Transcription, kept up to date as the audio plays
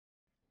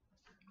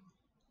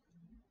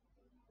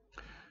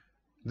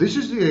This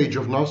is the age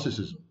of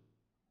narcissism.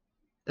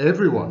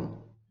 Everyone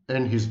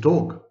and his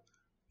dog,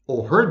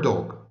 or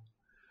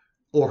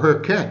her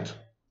cat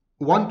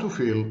want to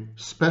feel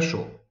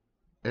special.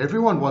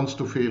 Everyone wants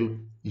to feel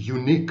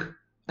unique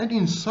and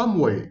in some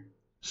way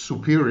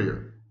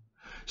superior.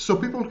 So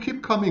people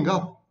keep coming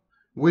up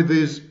with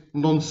these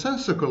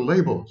nonsensical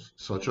labels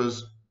such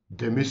as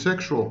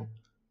demisexual,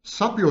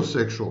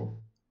 sapiosexual,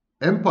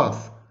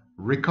 empath,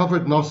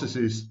 recovered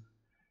narcissist,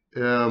 I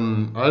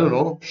don't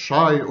know,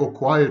 shy or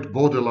quiet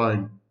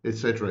borderline,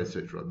 etc.,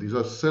 etc. These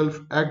are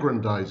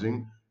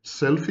self-aggrandizing,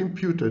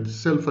 self-imputed,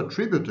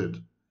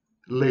 self-attributed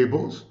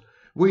labels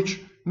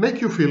which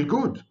make you feel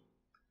good.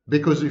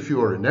 Because if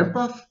you are an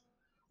empath,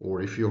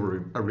 or if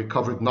you're a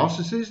recovered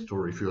narcissist,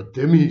 or if you're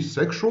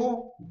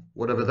demisexual,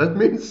 whatever that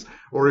means,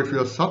 or if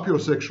you're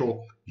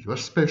sapiosexual, you are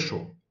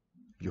special.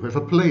 You have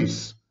a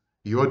place.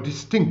 You are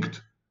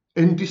distinct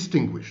and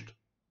distinguished.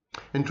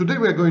 And today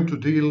we are going to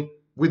deal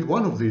with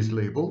one of these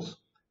labels,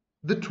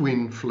 the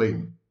twin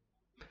flame.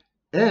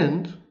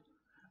 And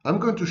I'm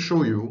going to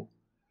show you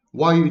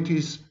why it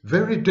is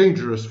very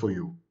dangerous for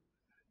you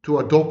to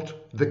adopt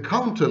the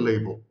counter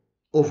label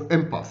of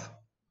empath.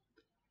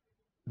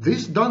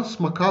 This Danse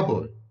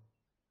Macabre,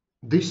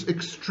 this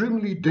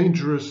extremely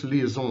dangerous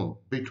liaison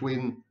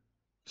between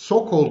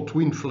so-called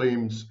twin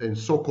flames and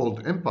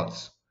so-called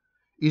empaths,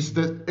 is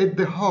that at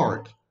the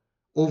heart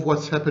of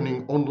what's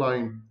happening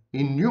online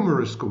in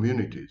numerous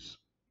communities.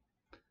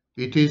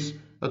 It is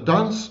a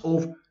dance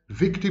of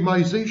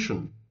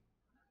victimization,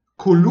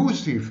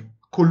 collusive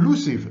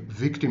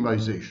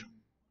victimization,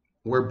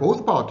 where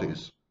both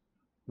parties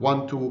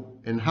want to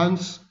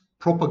enhance,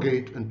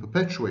 propagate, and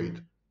perpetuate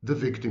the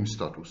victim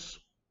status.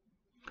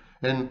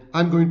 And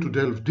I'm going to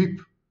delve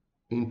deep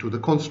into the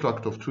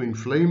construct of twin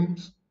flame,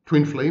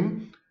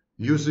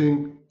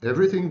 using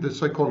everything that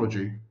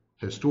psychology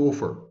has to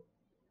offer.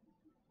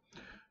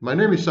 My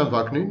name is Sam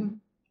Vaknin,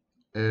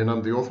 and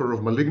I'm the author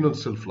of Malignant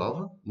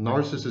Self-Love,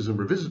 Narcissism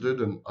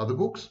Revisited, and other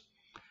books.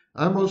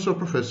 I'm also a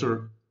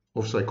professor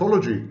of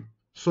psychology,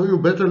 so you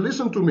better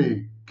listen to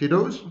me,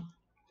 kiddos.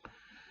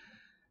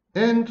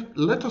 And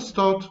let us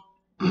start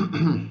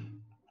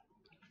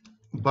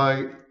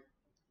by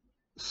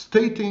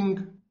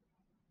stating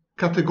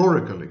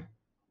categorically,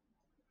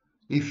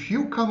 if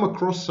you come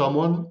across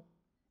someone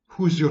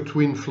who's your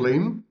twin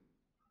flame,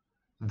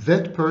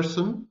 that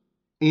person,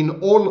 in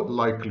all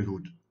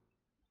likelihood,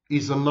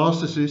 is a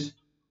narcissist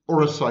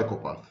or a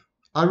psychopath.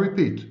 I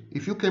repeat,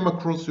 if you came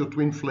across your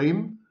twin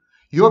flame,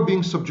 you're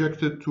being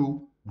subjected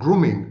to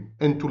grooming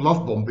and to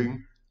love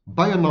bombing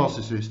by a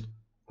narcissist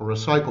or a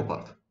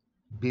psychopath.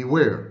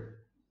 Beware.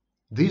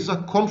 These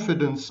are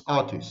confidence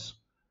artists.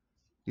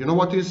 You know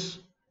what is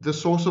the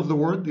source of the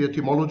word, the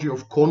etymology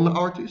of con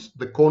artist?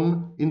 The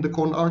con in the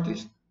con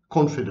artist?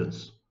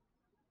 Confidence.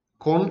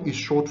 Con is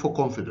short for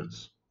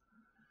confidence.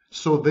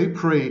 So they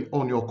prey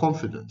on your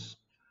confidence.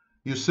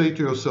 You say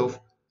to yourself,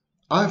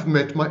 I've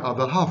met my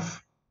other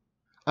half.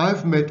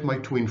 I've met my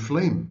twin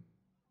flame.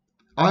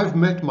 I've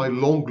met my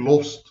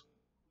long-lost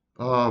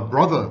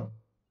brother,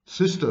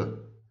 sister.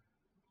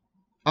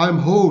 I'm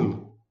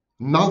whole.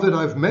 Now that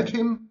I've met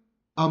him,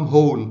 I'm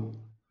whole.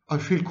 I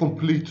feel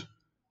complete.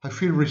 I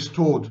feel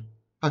restored.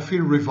 I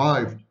feel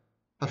revived.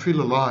 I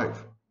feel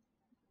alive.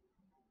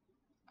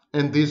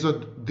 And these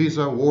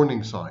are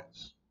warning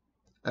signs,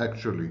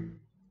 actually,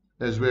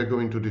 as we're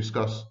going to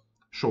discuss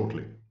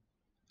shortly.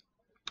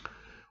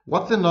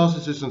 What the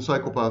narcissist and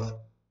psychopath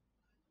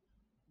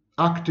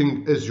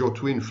acting as your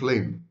twin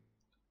flame,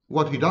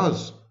 what he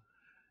does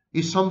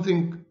is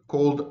something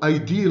called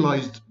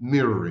idealized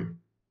mirroring.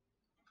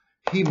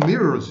 He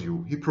mirrors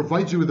you. He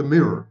provides you with a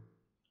mirror.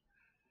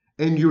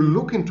 And you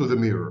look into the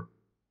mirror,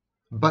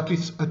 but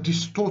it's a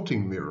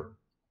distorting mirror.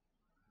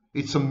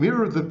 It's a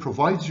mirror that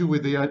provides you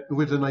with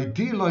an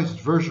idealized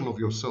version of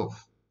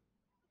yourself.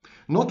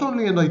 Not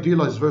only an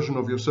idealized version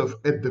of yourself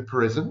at the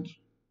present,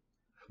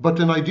 but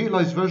an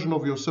idealized version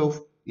of yourself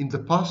in the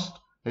past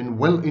and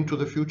well into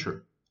the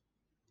future.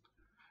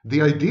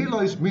 The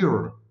idealized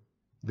mirror,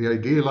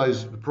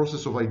 the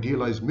process of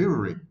idealized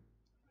mirroring,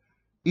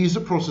 is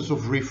a process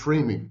of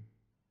reframing,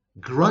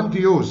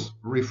 grandiose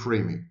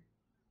reframing.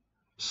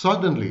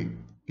 Suddenly,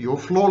 you're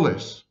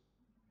flawless,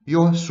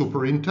 you're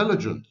super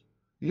intelligent,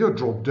 you're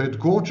drop-dead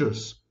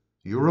gorgeous,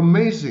 you're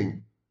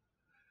amazing,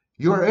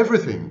 you're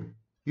everything,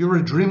 you're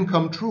a dream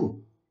come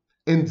true.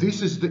 And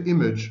this is the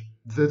image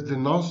that the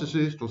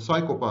narcissist or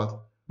psychopath,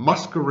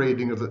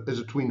 masquerading as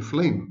a twin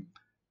flame,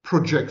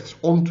 projects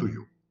onto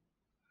you.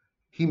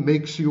 He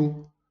makes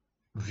you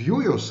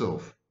view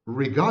yourself,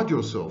 regard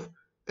yourself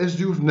as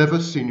you've never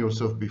seen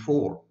yourself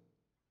before.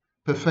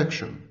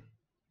 Perfection.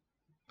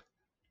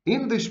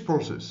 In this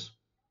process,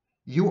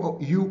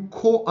 you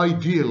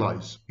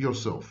co-idealize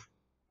yourself.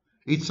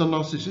 It's a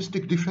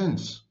narcissistic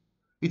defense.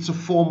 It's a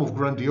form of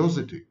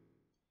grandiosity.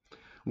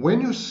 When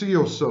you see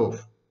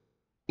yourself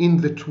in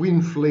the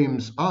twin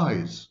flame's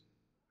eyes,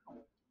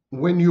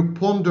 when you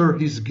ponder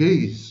his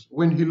gaze,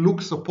 when he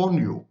looks upon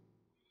you,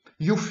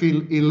 you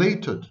feel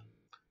elated,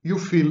 you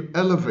feel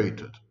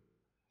elevated,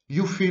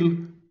 you feel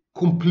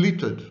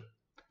completed,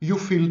 you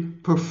feel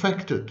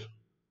perfected.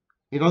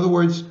 In other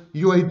words,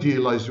 you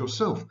idealize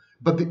yourself.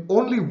 But the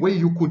only way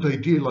you could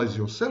idealize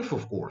yourself,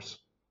 of course,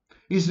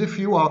 is if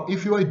you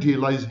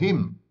idealize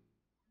him.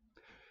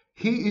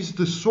 He is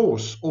the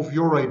source of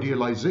your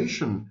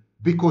idealization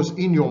because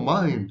in your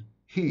mind,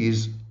 he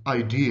is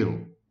ideal.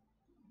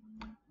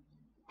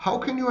 How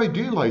can you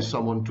idealize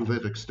someone to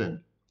that extent?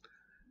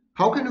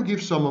 How can you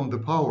give someone the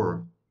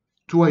power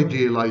to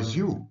idealize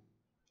you?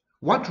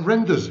 What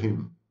renders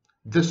him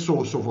the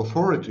source of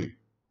authority?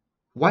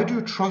 Why do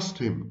you trust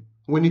him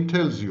when he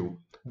tells you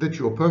that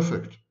you're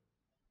perfect?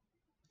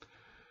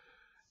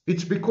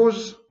 It's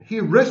because he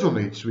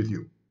resonates with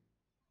you.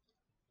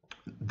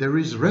 There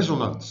is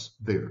resonance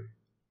there.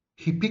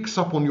 He picks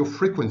up on your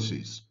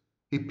frequencies.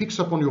 He picks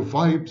up on your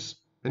vibes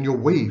and your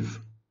wave.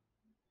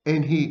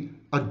 And he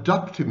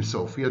adjusts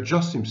himself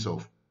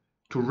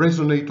to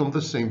resonate on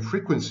the same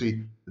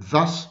frequency,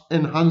 thus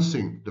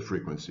enhancing the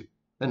frequency,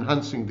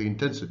 enhancing the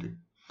intensity.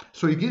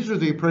 So he gives you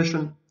the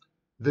impression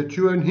that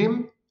you and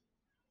him,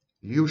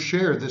 you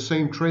share the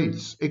same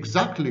traits,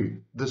 exactly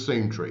the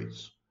same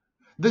traits,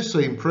 the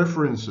same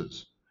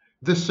preferences,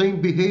 the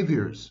same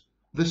behaviors,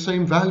 the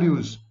same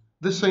values,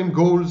 the same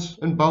goals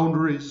and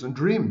boundaries and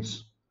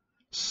dreams.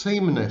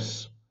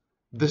 Sameness.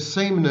 The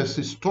sameness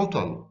is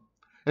total.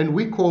 And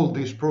we call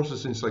this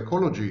process in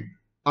psychology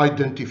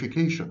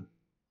identification.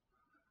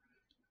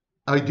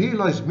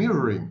 Idealized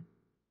mirroring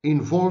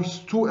involves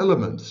two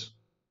elements.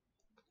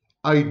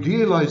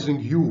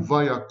 Idealizing you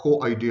via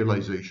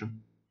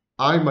co-idealization.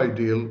 I'm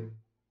ideal.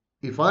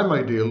 If I'm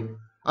ideal,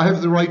 I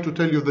have the right to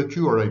tell you that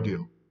you are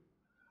ideal.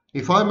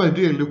 If I'm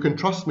ideal, you can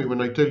trust me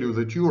when I tell you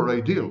that you are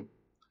ideal.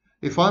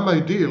 If I'm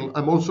ideal,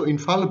 I'm also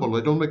infallible.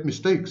 I don't make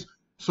mistakes.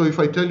 So if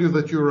I tell you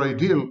that you're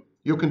ideal,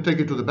 you can take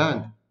it to the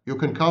bank. You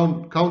can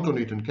count on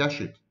it and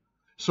cash it.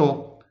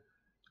 So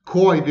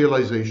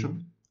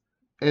co-idealization.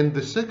 And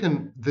the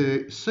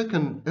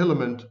second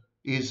element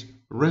is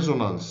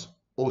resonance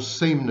or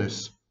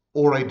sameness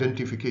or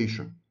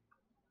identification.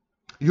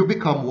 You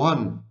become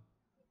one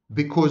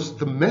because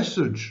the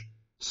message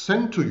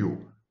sent to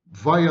you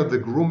via the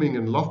grooming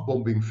and love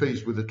bombing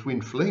phase with the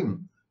twin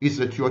flame is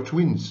that you are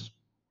twins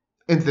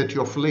and that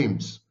you're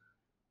flames.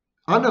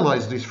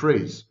 Analyze this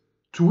phrase.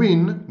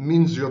 Twin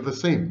means you're the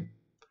same.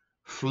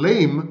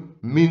 Flame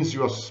means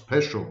you're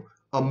special,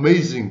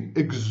 amazing,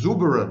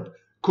 exuberant,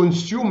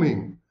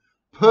 consuming,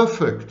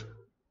 perfect,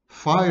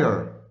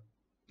 fire.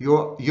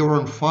 You're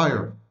on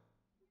fire.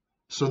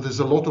 So there's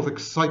a lot of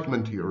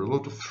excitement here, a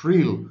lot of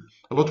thrill,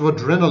 a lot of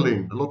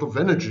adrenaline, a lot of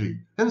energy,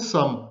 and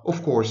some,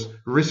 of course,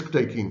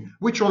 risk-taking,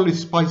 which only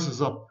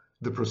spices up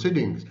the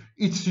proceedings.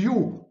 It's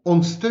you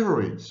on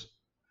steroids.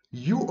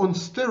 You on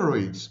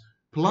steroids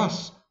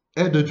plus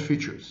added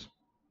features.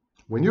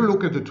 When you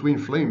look at the twin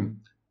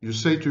flame, you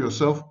say to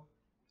yourself,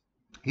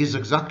 he's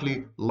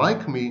exactly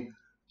like me,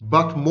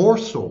 but more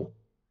so.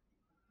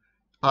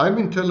 I'm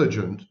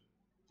intelligent,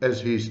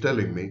 as he is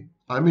telling me.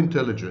 I'm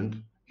intelligent.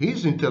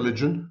 He's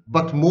intelligent,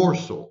 but more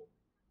so.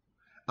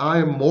 I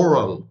am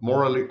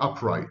morally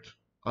upright.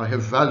 I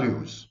have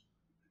values.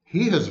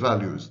 He has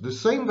values, the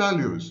same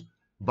values,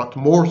 but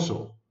more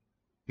so.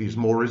 He's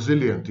more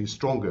resilient. He's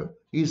stronger.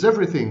 He's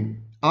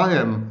everything I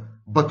am,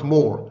 but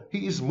more.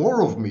 He is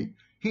more of me.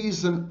 He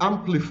is an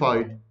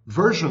amplified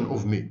version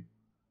of me.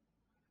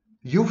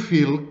 You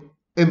feel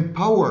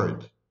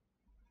empowered.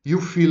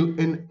 You feel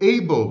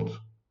enabled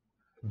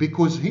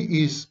because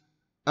he is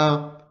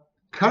a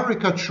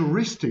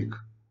caricaturistic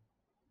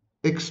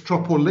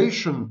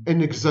extrapolation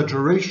and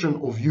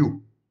exaggeration of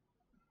you.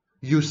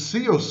 You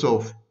see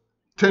yourself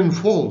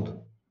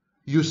tenfold.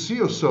 You see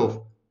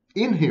yourself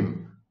in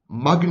him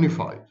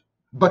magnified,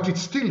 but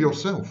it's still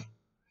yourself.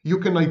 You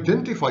can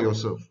identify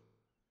yourself.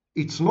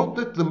 It's not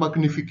that the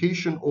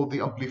magnification or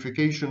the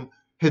amplification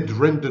had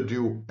rendered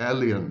you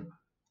alien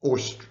or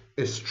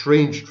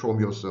estranged from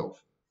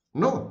yourself.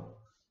 No,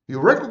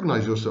 you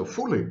recognize yourself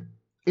fully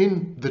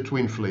in the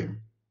twin flame.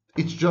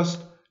 It's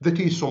just that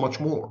he is so much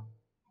more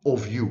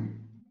of you,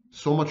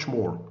 so much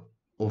more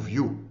of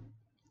you.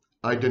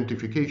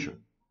 Identification.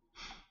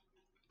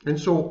 And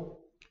so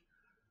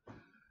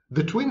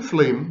the twin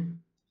flame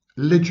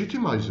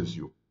legitimizes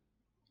you.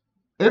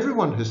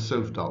 Everyone has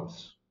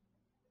self-doubts.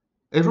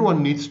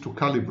 Everyone needs to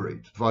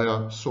calibrate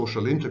via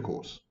social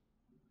intercourse.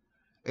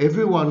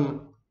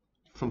 Everyone,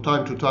 from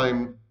time to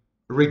time,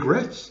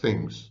 regrets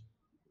things.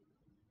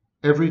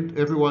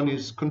 Everyone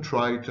is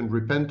contrite and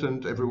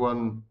repentant.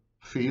 Everyone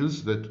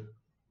feels that,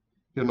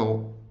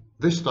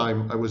 this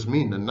time I was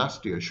mean and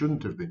nasty. I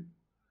shouldn't have been.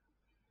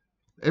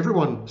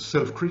 Everyone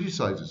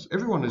self-criticizes.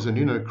 Everyone is an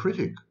inner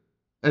critic.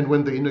 And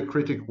when the inner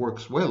critic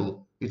works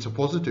well, it's a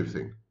positive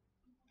thing.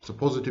 It's a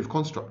positive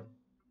construct.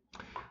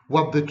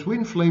 What the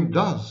twin flame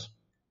does,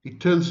 it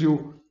tells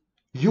you,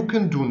 you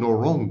can do no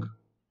wrong.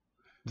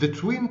 The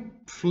twin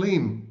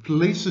flame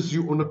places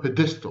you on a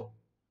pedestal,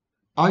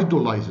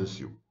 idolizes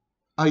you,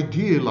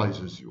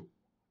 idealizes you.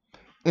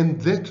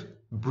 And that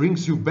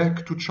brings you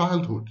back to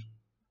childhood,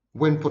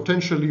 when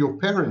potentially your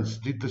parents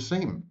did the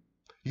same.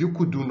 You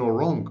could do no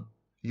wrong.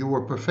 You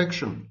were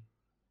perfection.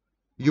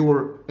 You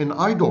were an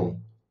idol.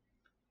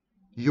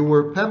 You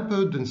were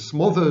pampered and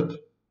smothered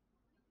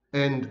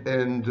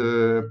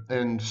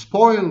and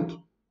spoiled.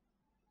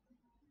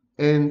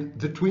 And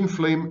the twin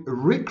flame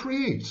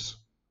recreates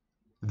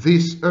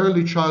this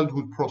early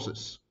childhood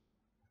process.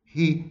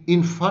 He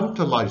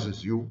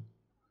infantilizes you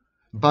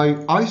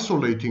by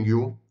isolating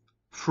you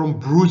from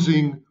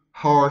bruising,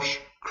 harsh,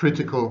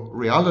 critical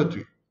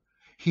reality.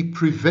 He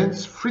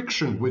prevents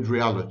friction with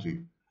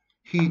reality.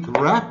 He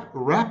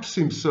wraps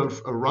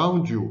himself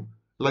around you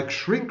like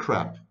shrink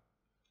wrap,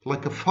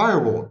 like a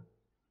firewall.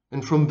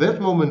 And from that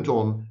moment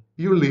on,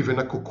 you live in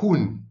a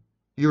cocoon.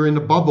 You're in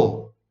a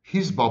bubble,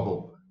 his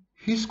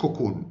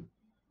cocoon.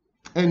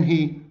 And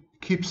he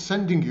keeps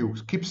sending you,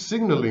 keeps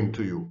signaling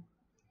to you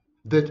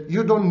that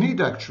you don't need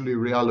actually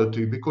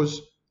reality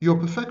because you're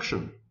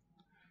perfection.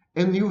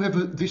 And you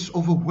have this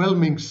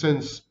overwhelming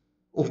sense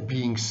of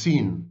being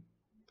seen.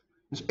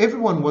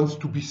 Everyone wants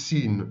to be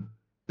seen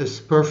as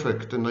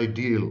perfect and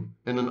ideal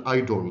and an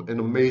idol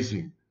and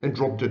amazing and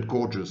drop-dead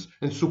gorgeous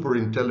and super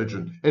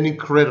intelligent and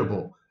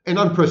incredible and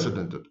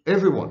unprecedented.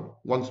 Everyone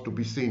wants to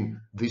be seen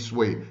this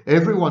way.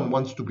 Everyone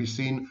wants to be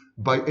seen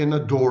by an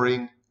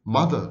adoring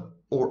mother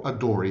or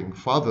adoring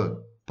father,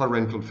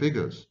 parental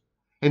figures.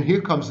 And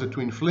here comes the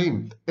twin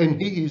flame, and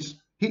he is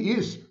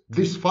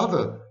this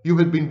father you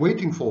had been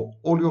waiting for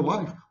all your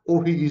life,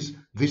 or he is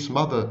this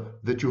mother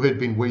that you had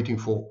been waiting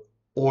for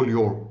all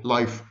your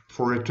life,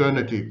 for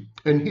eternity.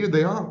 And here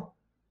they are.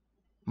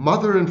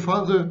 Mother and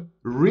father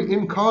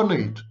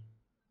reincarnate.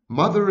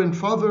 Mother and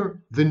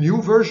father, the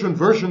new version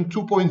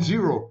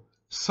 2.0,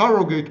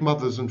 surrogate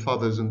mothers and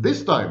fathers. And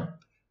this time,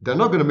 they're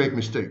not going to make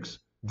mistakes.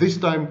 This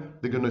time,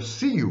 they're going to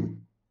see you.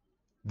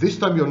 This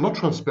time, you're not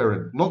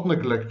transparent, not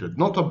neglected,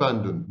 not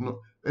abandoned,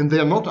 and they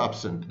are not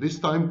absent. This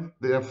time,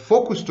 they are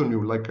focused on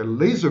you like a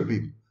laser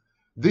beam.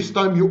 This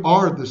time, you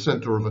are the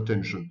center of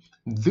attention.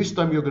 This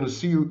time, you're going to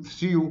see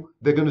you.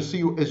 They're going to see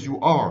you as you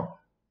are.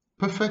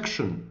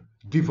 Perfection,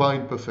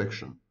 divine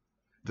perfection.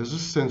 There's a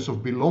sense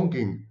of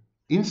belonging,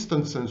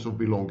 instant sense of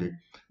belonging,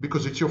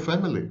 because it's your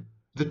family.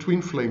 The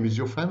twin flame is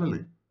your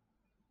family.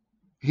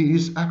 He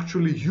is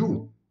actually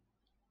you,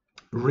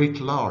 writ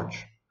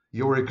large.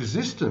 Your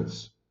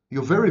existence,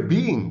 your very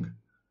being,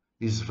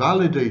 is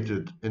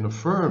validated and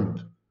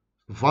affirmed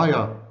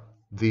via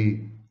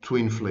the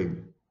twin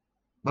flame.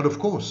 But of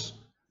course,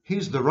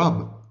 here's the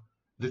rub.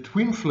 The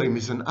twin flame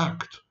is an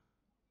act.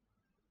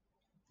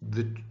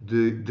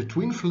 The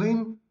twin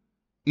flame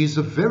is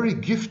a very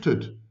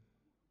gifted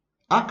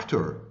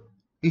actor.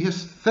 He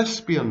has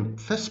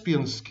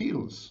thespian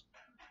skills.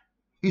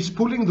 He's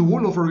pulling the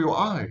wool over your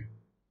eye.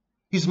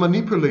 He's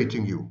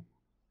manipulating you.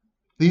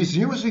 He's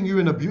using you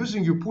and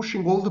abusing you,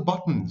 pushing all the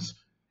buttons.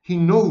 He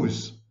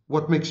knows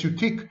what makes you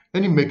tick,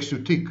 and he makes you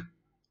tick.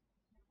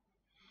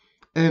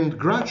 And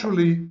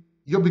gradually,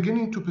 you're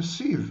beginning to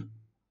perceive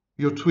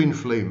your twin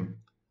flame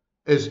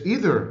as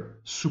either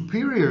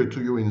superior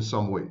to you in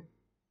some way.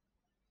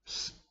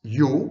 It's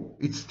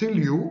still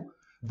you,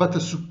 but a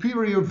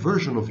superior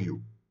version of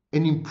you,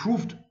 an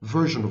improved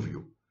version of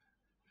you.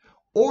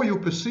 Or you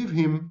perceive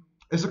him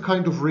as a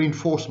kind of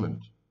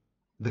reinforcement,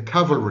 the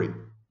cavalry.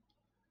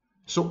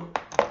 So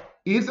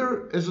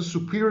either as a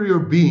superior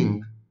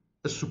being,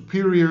 a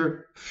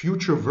superior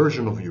future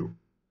version of you,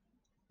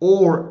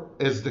 or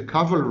as the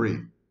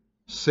cavalry,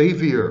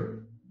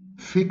 savior,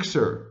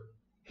 fixer,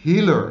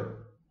 healer.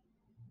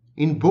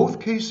 In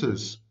both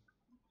cases,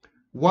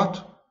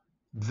 what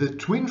the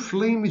twin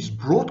flame is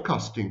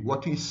broadcasting,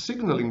 what he's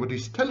signaling, what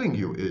he's telling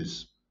you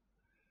is,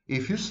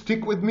 if you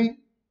stick with me,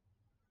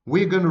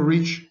 we're going to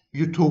reach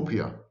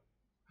utopia.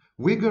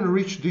 We're going to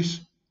reach this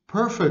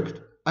perfect,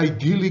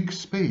 idyllic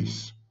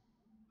space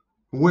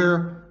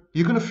where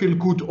you're going to feel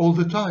good all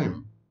the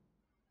time.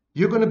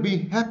 You're going to be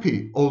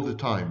happy all the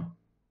time.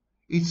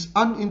 It's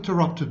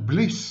uninterrupted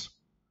bliss.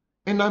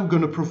 And I'm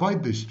going to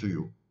provide this to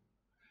you.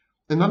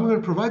 And I'm going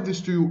to provide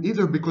this to you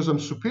either because I'm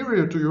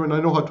superior to you and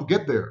I know how to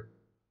get there.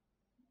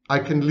 I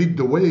can lead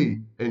the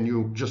way and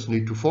you just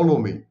need to follow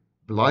me,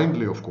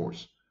 blindly of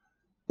course.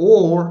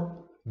 Or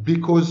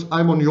because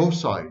I'm on your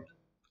side.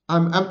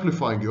 I'm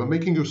amplifying you, I'm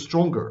making you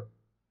stronger.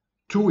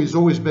 2 is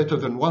always better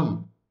than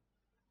 1.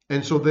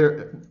 And so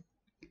there,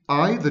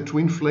 I, the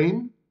twin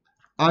flame,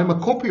 I'm a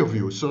copy of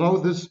you. So now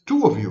there's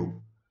 2 of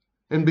you.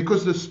 And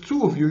because there's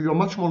 2 of you, you're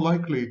much more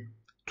likely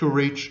to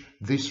reach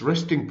this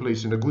resting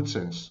place in a good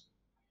sense.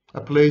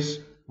 A place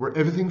where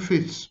everything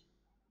fits.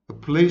 A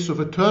place of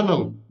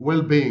eternal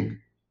well-being,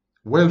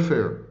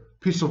 welfare,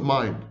 peace of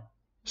mind,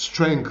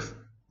 strength,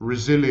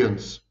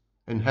 resilience,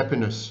 and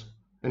happiness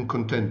and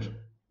content.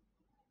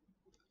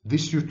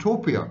 This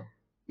utopia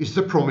is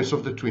the promise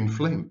of the twin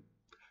flame.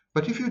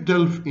 But if you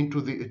delve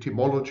into the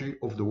etymology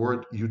of the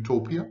word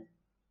utopia,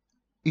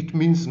 it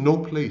means no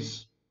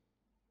place.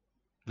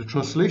 The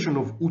translation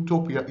of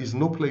utopia is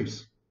no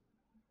place.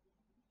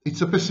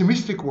 It's a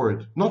pessimistic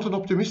word, not an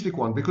optimistic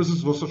one, because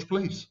there's no such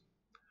place.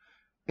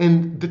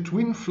 And the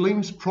twin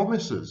flame's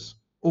promises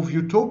of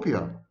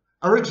utopia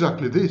are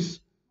exactly this,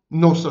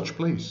 no such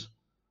place.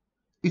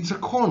 It's a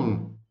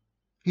con.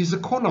 He's a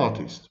con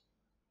artist.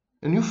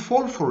 and you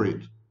fall for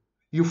it.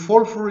 You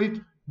fall for it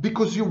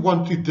because you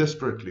want it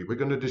desperately. We're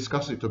going to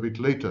discuss it a bit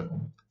later,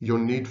 your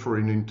need for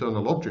an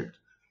internal object.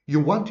 You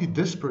want it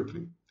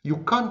desperately. You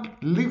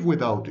can't live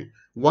without it.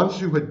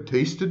 Once you had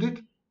tasted it,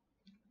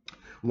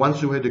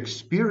 once you had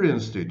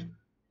experienced it,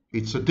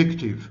 it's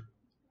addictive.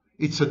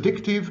 It's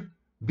addictive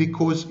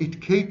because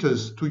it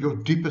caters to your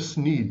deepest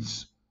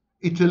needs.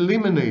 It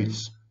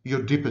eliminates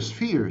your deepest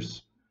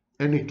fears,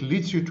 and it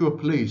leads you to a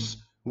place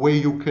where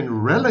you can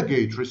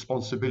relegate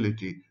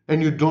responsibility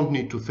and you don't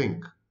need to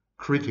think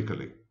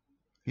critically.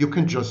 You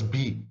can just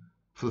be.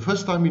 For the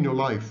first time in your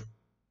life,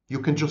 you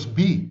can just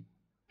be.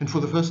 And for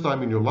the first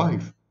time in your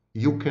life,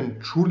 you can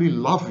truly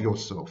love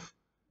yourself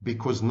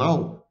because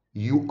now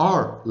you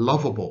are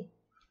lovable.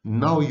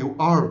 Now you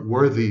are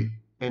worthy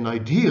and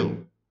ideal.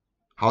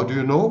 How do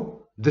you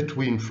know? The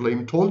twin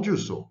flame told you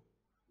so.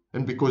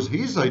 And because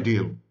he is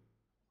ideal,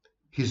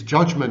 his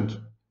judgment,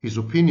 his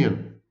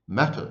opinion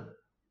matter.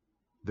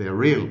 They are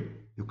real.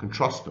 You can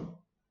trust them.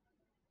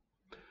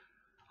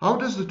 How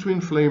does the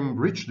twin flame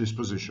reach this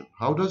position?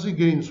 How does he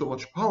gain so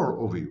much power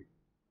over you?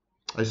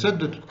 I said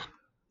that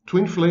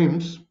twin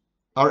flames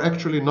are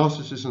actually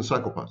narcissists and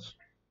psychopaths.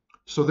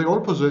 So they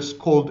all possess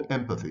cold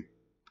empathy.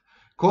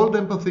 Cold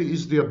empathy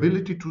is the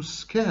ability to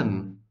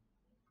scan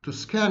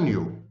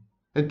you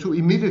and to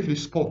immediately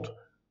spot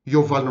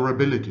your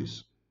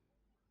vulnerabilities.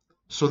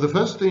 So the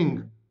first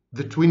thing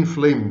the twin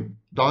flame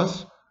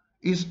does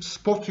is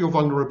spot your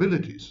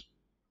vulnerabilities.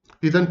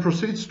 He then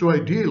proceeds to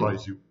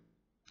idealize you,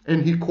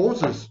 and he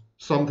causes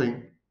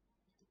something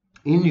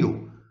in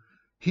you.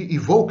 He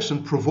evokes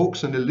and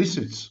provokes and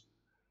elicits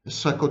a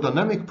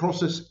psychodynamic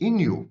process in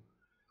you,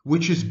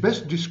 which is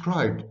best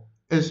described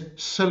as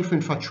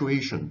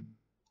self-infatuation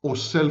or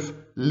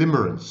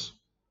self-limerence.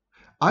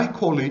 I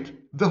call it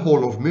the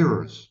hall of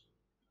mirrors.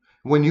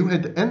 When you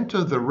had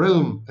entered the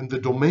realm and the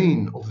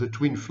domain of the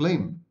twin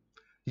flame,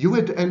 you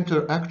had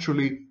entered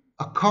actually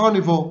a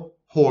carnival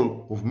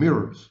hall of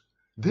mirrors.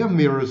 There are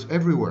mirrors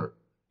everywhere.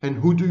 And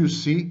who do you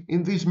see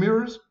in these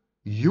mirrors?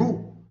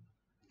 You.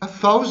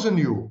 1,000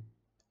 you.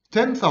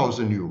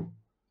 10,000 you.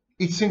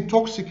 It's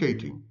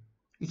intoxicating.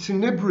 It's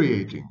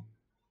inebriating.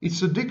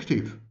 It's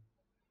addictive.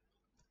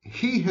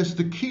 He has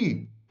the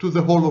key to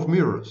the hall of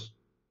mirrors.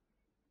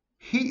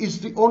 He is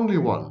the only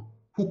one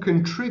who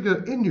can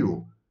trigger in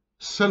you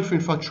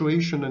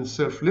self-infatuation and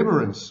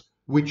self-limerence,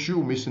 which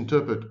you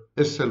misinterpret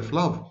as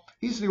self-love.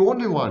 He's the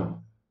only one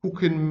who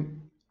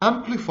can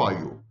amplify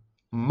you,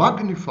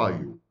 magnify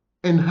you,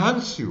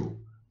 enhance you,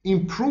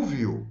 improve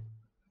you,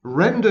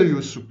 render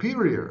you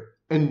superior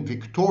and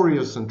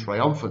victorious and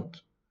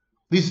triumphant.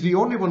 He's the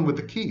only one with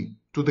the key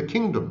to the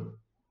kingdom.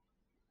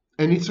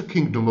 And it's a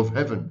kingdom of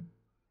heaven.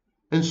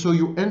 And so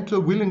you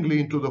enter willingly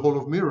into the hall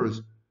of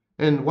mirrors.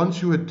 And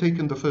once you had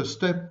taken the first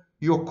step,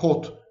 you're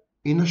caught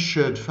in a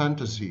shared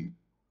fantasy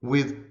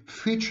with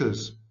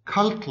features,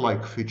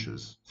 cult-like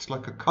features. It's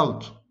like a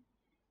cult.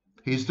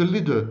 He's the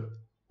leader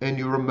and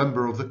you're a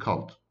member of the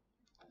cult.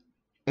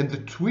 And the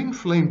twin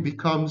flame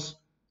becomes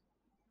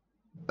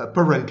a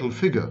parental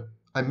figure.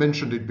 I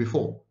mentioned it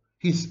before.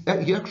 He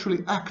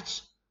actually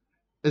acts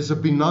as a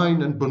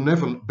benign and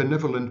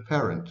benevolent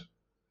parent.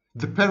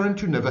 The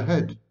parent you never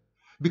had.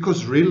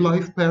 Because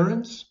real-life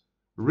parents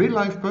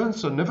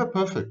are never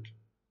perfect.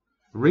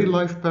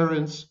 Real-life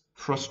parents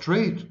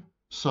frustrate.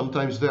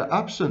 Sometimes they're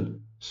absent.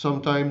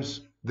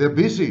 Sometimes they're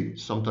busy.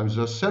 Sometimes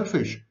they're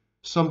selfish.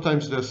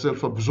 Sometimes they're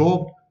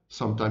self-absorbed.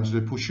 Sometimes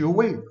they push you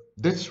away.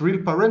 That's real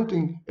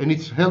parenting, and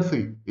it's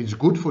healthy. It's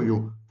good for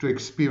you to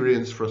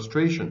experience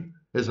frustration,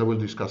 as I will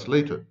discuss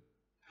later.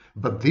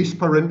 But this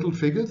parental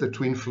figure, the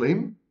twin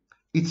flame,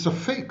 it's a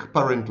fake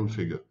parental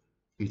figure.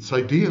 It's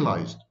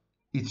idealized.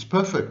 It's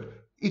perfect.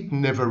 It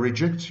never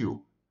rejects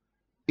you.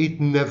 It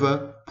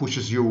never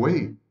pushes you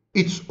away.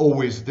 It's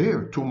always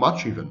there, too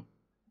much even.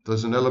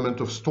 There's an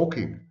element of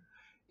stalking.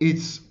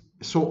 It's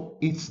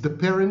the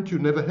parent you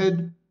never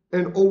had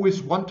and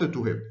always wanted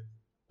to have.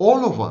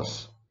 All of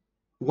us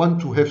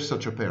want to have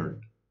such a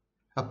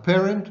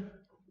parent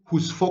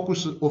whose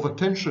focus of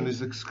attention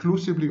is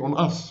exclusively on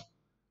us.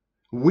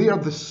 We are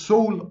the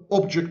sole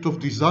object of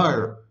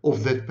desire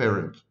of that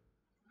parent.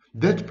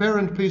 That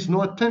parent pays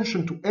no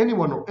attention to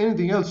anyone or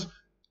anything else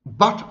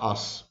but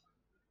us.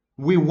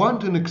 We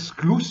want an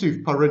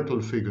exclusive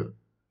parental figure.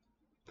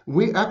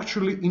 We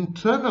actually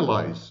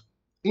internalize,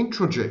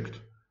 introject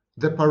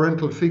the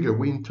parental figure.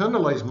 We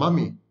internalize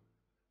mommy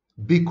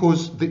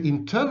because the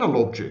internal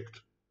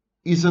object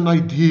is an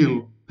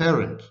ideal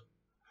parent.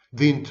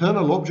 The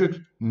internal object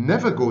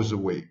never goes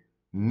away,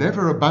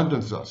 never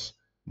abandons us.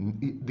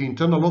 The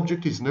internal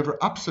object is never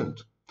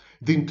absent.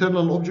 The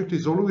internal object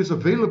is always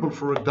available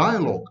for a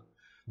dialogue.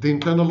 The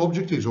internal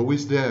object is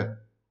always there,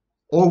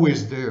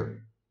 always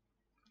there.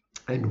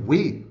 And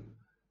we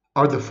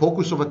are the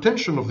focus of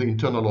attention of the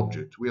internal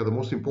object. We are the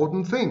most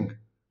important thing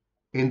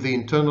in the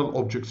internal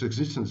object's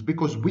existence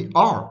because we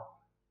are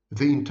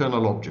the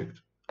internal object.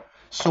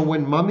 So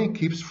when mommy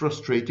keeps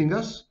frustrating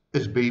us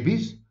as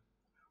babies,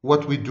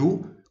 what we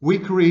do, we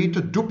create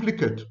a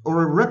duplicate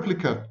or a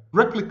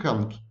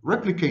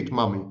replicate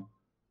mommy.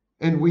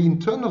 And we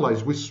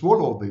internalize, we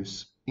swallow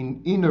this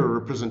in inner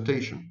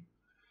representation.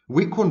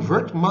 We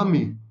convert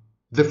mommy,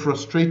 the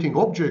frustrating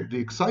object, the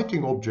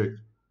exciting object,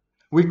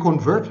 we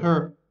convert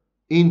her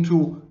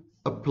into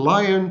a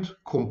pliant,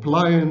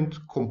 compliant,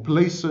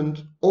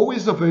 complacent,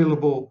 always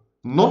available,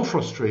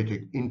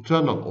 non-frustrating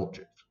internal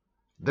object.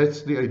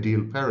 That's the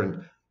ideal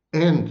parent.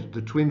 And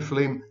the twin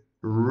flame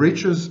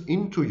reaches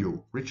into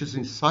you, reaches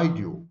inside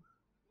you,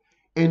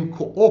 and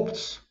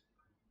co-opts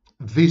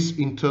this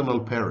internal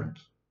parent.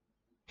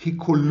 He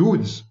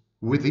colludes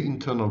with the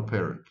internal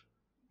parent,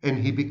 and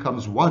he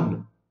becomes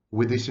one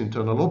with this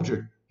internal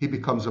object. He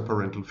becomes a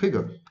parental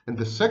figure. And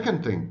the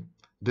second thing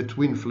the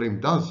twin flame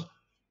does,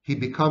 he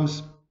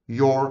becomes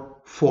your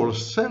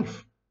false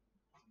self.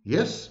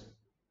 Yes,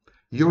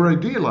 you're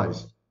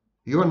idealized.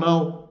 You are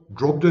now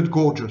drop-dead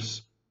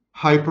gorgeous,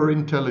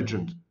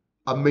 hyper-intelligent,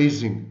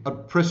 amazing,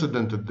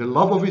 unprecedented, the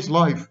love of his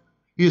life.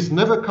 He has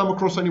never come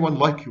across anyone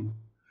like you.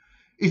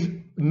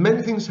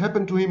 Many things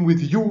happened to him with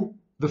you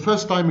the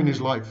first time in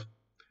his life.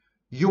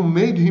 You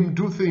made him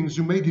do things,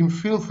 you made him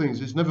feel things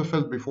he's never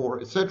felt before,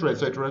 etc.,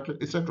 etc.,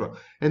 etc.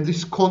 And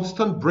this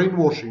constant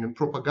brainwashing and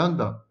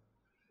propaganda,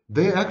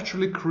 they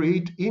actually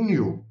create in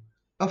you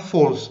a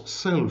false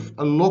self,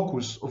 a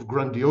locus of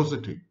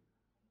grandiosity.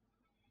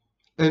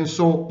 And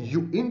so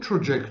you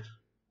introject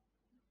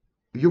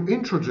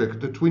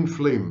the twin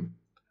flame,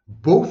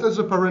 both as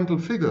a parental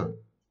figure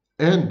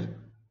and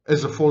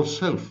as a false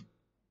self.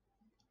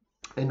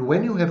 And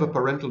when you have a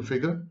parental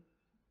figure,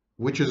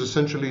 which is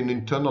essentially an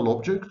internal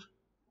object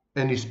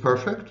and is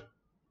perfect,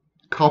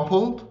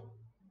 coupled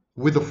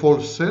with a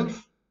false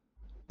self,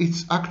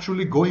 it's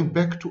actually going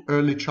back to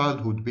early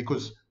childhood,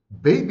 because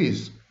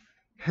babies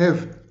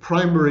have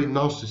primary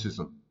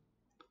narcissism.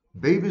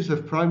 Babies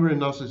have primary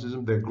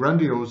narcissism, they're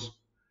grandiose,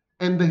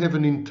 and they have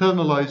an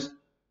internalized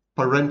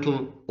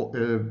parental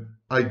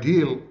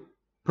ideal,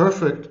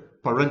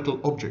 perfect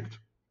parental object.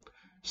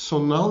 So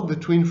now the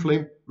twin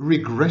flame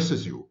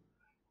regresses you,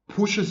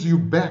 pushes you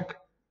back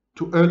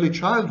to early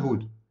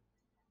childhood,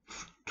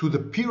 to the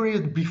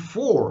period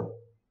before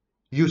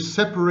you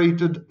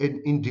separated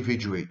and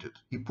individuated.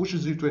 He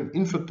pushes you to an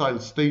infantile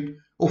state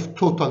of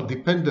total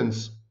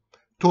dependence,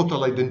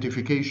 total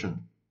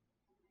identification.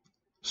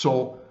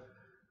 So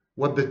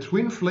what the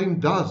twin flame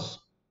does,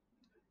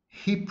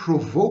 he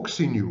provokes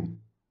in you,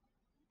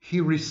 he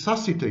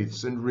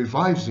resuscitates and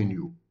revives in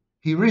you,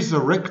 he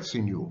resurrects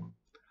in you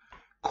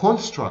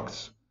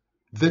constructs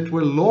that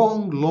were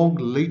long, long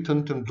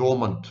latent and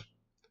dormant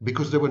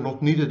because they were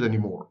not needed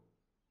anymore.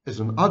 As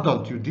an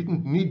adult, you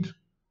didn't need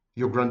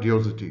your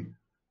grandiosity.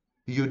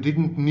 You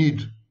didn't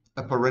need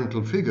a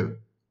parental figure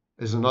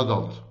as an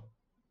adult.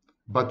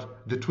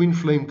 But the twin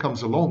flame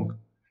comes along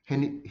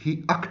and he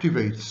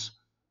activates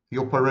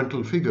your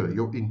parental figure,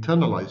 your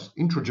internalized,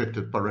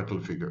 introjected parental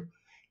figure,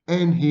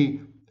 and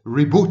he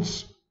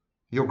reboots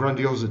your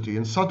grandiosity,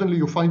 and suddenly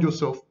you find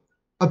yourself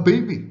a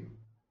baby.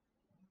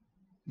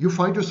 You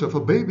find yourself a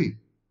baby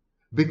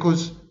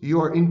because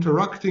you are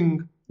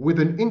interacting with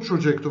an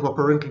introject of a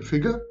parental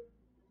figure,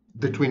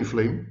 the twin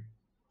flame,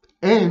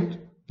 and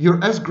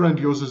you're as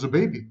grandiose as a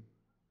baby.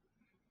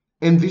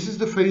 And this is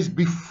the phase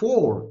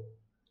before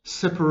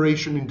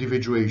separation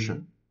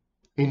individuation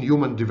in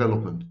human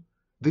development.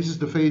 This is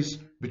the phase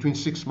between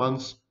 6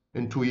 months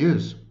and 2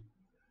 years.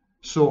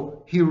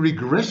 So he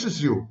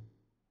regresses you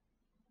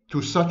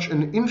to such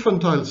an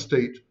infantile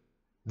state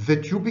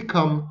that you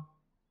become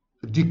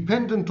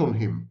dependent on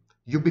him.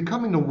 You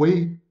become in a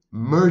way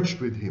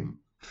merged with him,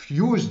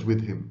 fused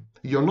with him.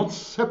 You're not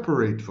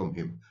separate from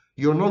him.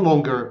 You're no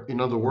longer, in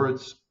other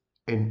words,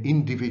 an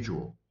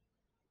individual,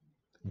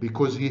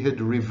 because he had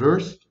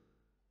reversed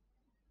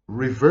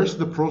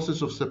the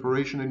process of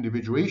separation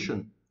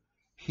individuation.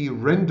 He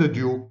rendered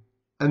you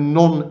a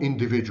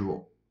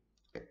non-individual,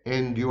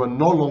 and you are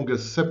no longer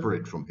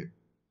separate from him.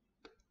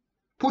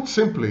 Put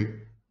simply,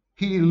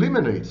 he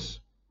eliminates,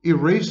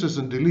 erases,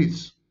 and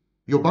deletes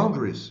your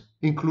boundaries,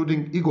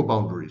 including ego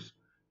boundaries,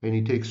 and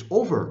he takes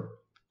over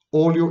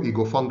all your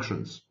ego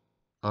functions.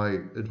 I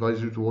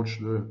advise you to watch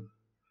the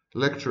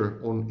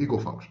lecture on ego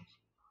functions.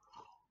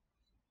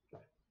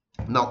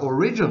 Now,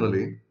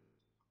 originally,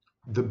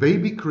 the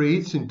baby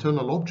creates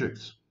internal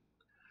objects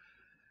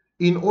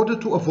in order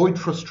to avoid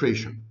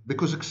frustration,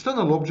 because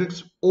external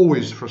objects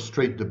always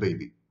frustrate the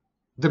baby.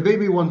 The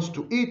baby wants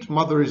to eat,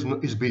 mother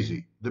is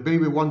busy. The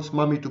baby wants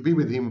mommy to be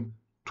with him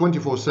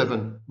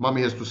 24/7,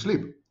 mommy has to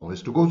sleep or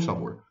has to go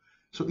somewhere.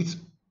 So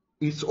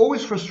it's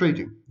always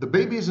frustrating. The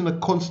baby is in a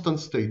constant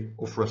state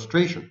of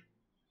frustration,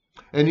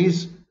 and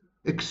he's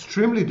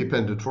extremely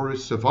dependent for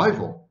his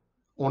survival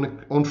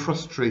on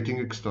frustrating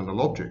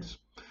external objects.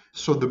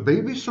 So the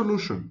baby's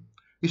solution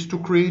is to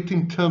create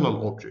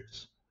internal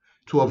objects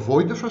to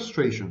avoid the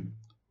frustration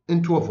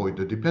and to avoid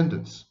the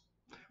dependence.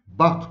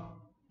 But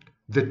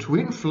the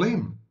twin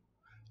flame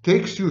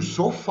takes you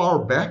so far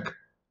back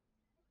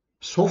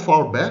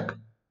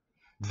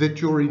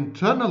that your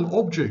internal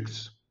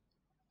objects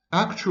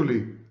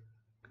actually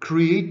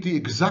create the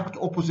exact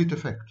opposite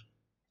effect.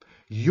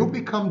 You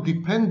become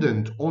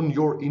dependent on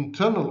your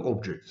internal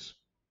objects,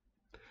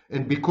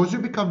 And because you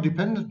become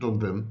dependent on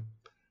them,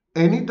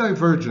 any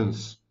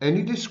divergence,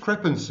 any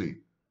discrepancy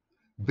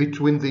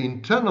between the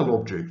internal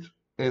object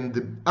and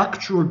the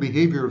actual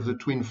behavior of the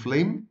twin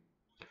flame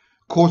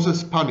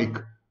causes panic.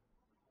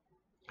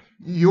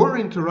 You're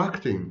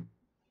interacting.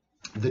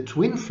 The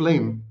twin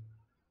flame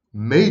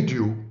made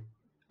you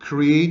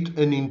create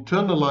an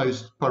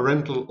internalized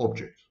parental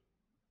object.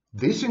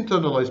 This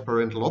internalized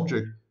parental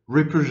object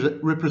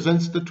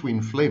represents the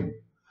twin flame.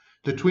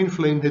 The twin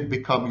flame had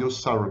become your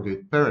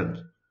surrogate parent,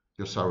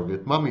 your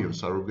surrogate mommy, your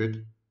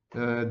surrogate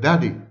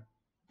daddy.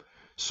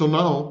 So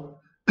now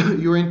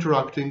you're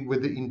interacting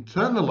with the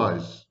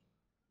internalized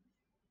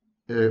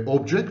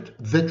object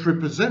that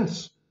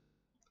represents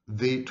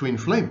the twin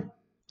flame.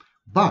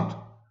 But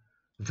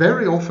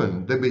very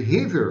often the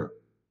behavior,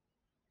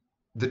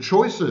 the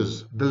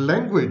choices, the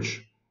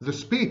language, the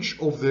speech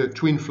of the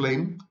twin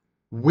flame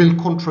will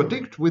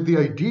contradict with the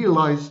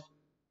idealized,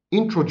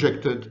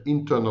 introjected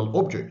internal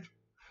object.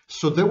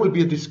 So there will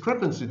be a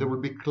discrepancy, there will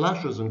be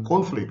clashes and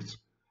conflicts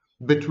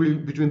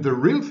between the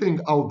real thing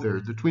out there,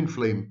 the twin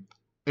flame,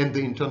 and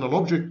the internal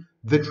object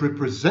that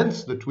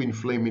represents the twin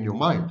flame in your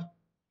mind.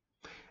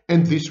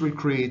 And this will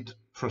create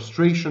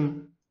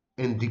frustration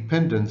and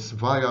dependence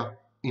via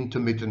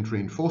intermittent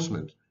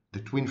reinforcement. The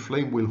twin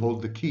flame will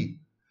hold the key.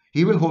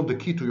 He will hold the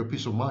key to your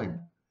peace of mind.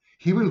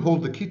 He will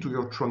hold the key to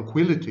your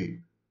tranquility,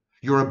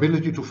 your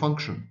ability to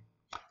function.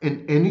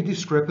 And any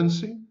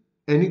discrepancy,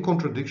 any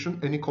contradiction,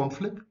 any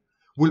conflict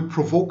will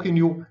provoke in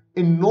you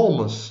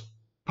enormous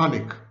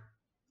panic,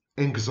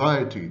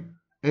 anxiety,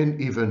 and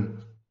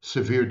even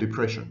severe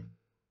depression,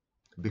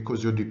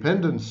 because your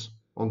dependence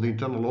on the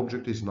internal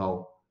object is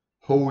now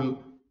whole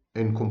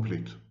and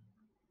complete.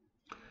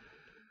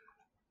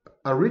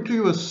 I read to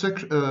you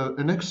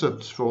an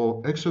excerpt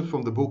from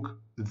the book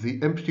The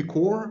Empty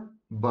Core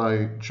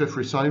by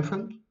Jeffrey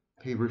Seinfeld.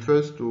 He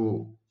refers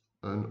to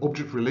an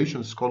object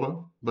relations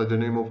scholar by the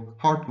name of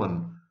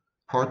Hartman.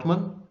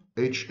 Hartman,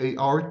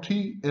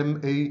 Hartmann.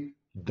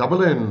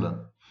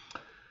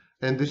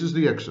 And this is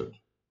the excerpt.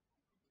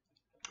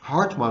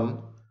 Hartman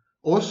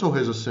also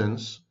has a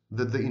sense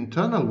that the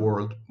internal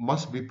world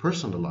must be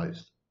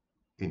personalized.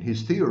 In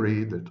his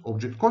theory that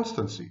object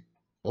constancy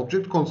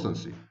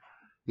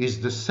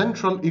is the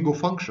central ego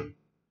function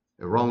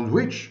around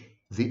which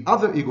the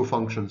other ego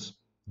functions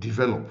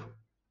develop.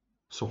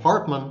 So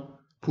Hartman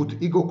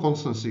put ego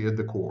constancy at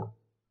the core.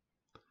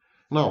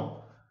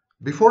 Now,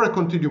 before I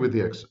continue with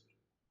the excerpt,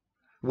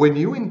 when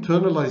you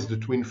internalize the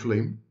twin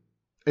flame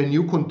and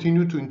you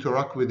continue to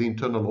interact with the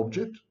internal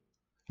object,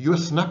 you are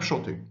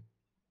snapshotting.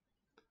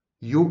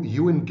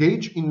 You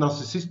engage in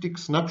narcissistic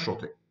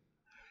snapshotting.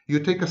 You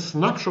take a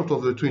snapshot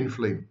of the twin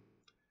flame.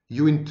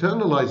 You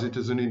internalize it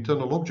as an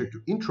internal object.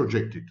 You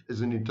introject it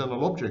as an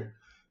internal object.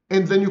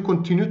 And then you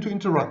continue to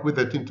interact with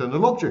that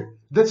internal object.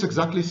 That's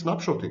exactly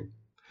snapshotting.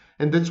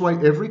 And that's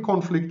why every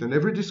conflict and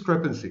every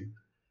discrepancy,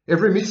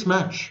 every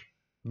mismatch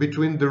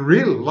between the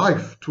real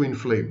life twin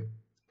flame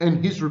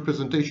and his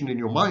representation in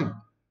your mind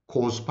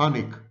cause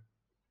panic.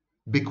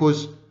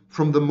 Because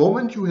from the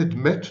moment you had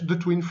met the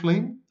twin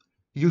flame,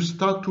 you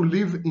start to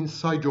live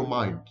inside your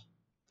mind.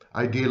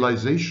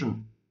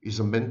 Idealization is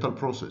a mental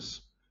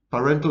process.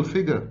 Parental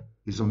figure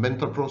is a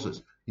mental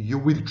process. You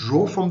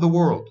withdraw from the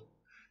world.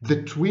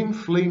 The twin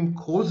flame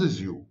causes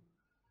you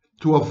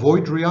to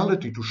avoid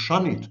reality, to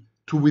shun it,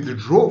 to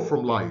withdraw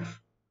from life,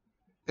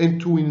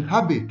 and to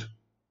inhabit,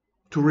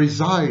 to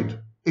reside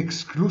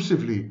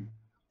exclusively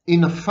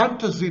in a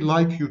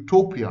fantasy-like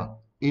utopia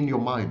in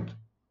your mind.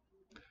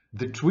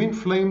 The twin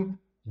flame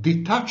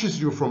detaches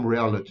you from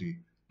reality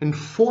and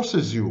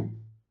forces you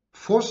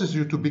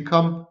to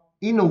become,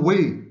 in a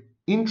way,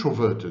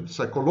 introverted,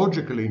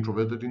 psychologically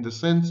introverted, in the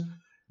sense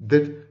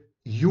that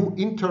you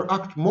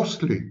interact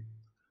mostly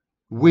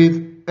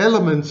with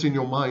elements in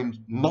your mind,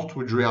 not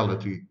with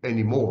reality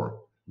anymore.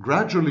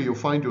 Gradually, you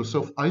find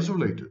yourself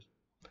isolated.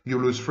 You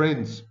lose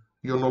friends.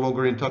 You're no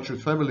longer in touch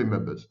with family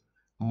members.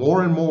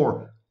 More and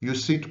more, you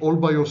sit all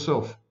by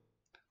yourself,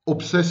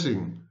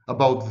 obsessing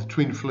about the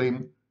twin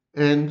flame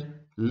and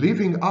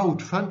living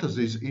out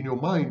fantasies in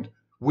your mind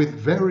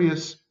with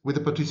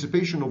the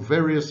participation of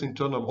various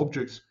internal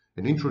objects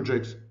and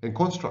introjects and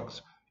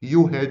constructs.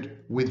 You had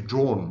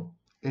withdrawn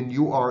and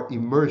you are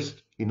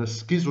immersed in a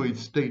schizoid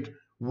state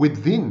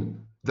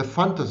within the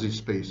fantasy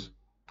space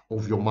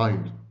of your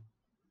mind.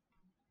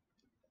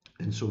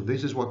 And so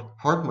this is what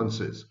Hartman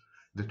says,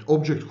 that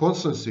object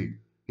constancy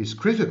is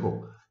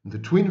critical. The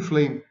twin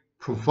flame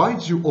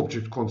provides you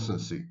object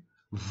constancy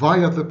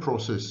via the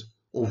process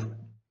of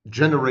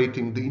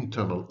generating the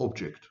internal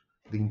object.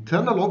 The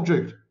internal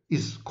object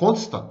is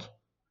constant,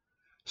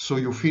 so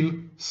you feel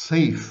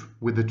safe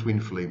with the twin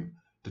flame.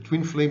 The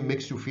twin flame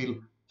makes you feel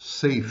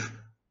safe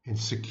and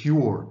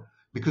secure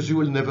because you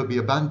will never be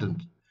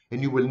abandoned.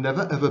 And you will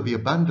never ever be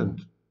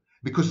abandoned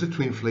because the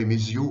twin flame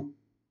is you.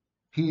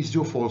 He is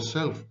your false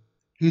self.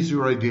 He is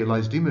your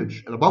idealized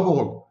image. And above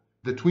all,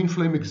 the twin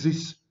flame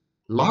exists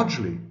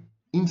largely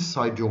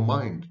inside your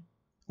mind,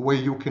 where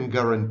you can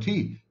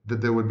guarantee that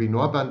there will be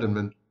no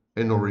abandonment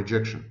and no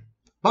rejection.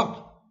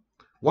 But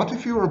What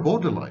if you're a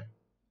borderline?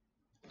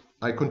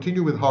 I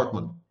continue with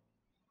Hartman.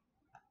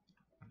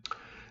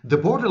 The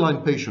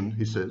borderline patient,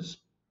 he says,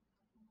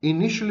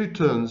 initially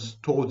turns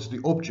towards the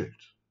object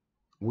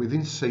with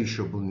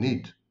insatiable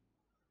need.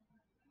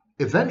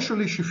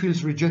 Eventually she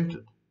feels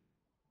rejected,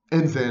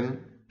 and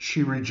then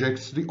she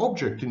rejects the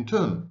object in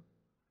turn,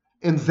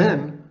 and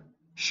then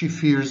she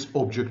fears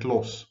object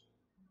loss.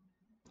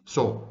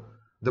 So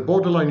the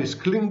borderline is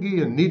clingy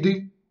and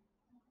needy.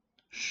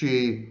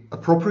 She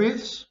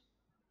appropriates,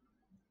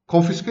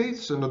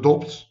 confiscates, and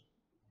adopts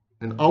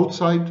an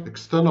outside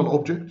external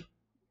object,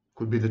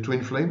 could be the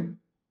twin flame.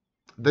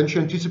 Then she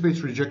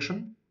anticipates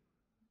rejection,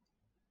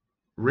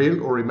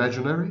 real or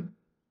imaginary,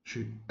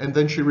 and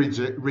then she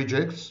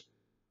rejects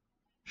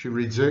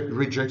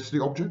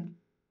the object,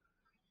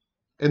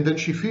 and then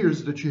she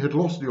fears that she had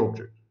lost the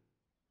object.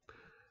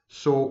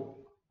 So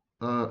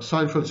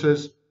Seinfeld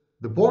says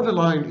the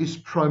borderline is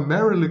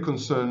primarily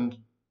concerned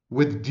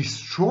with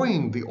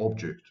destroying the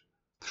object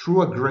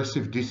through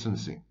aggressive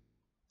distancing.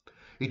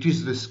 It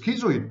is the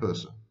schizoid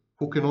person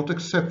who cannot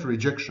accept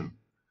rejection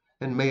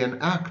and may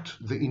enact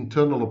the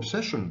internal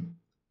obsession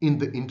in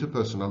the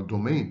interpersonal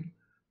domain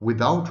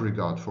without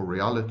regard for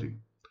reality.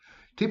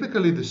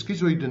 Typically, the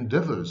schizoid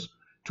endeavors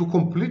to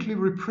completely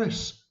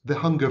repress the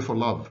hunger for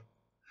love.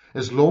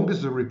 As long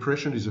as the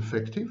repression is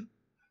effective,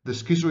 the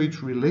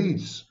schizoid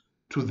relates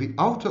to the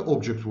outer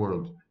object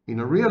world in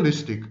a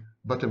realistic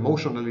but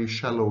emotionally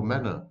shallow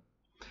manner.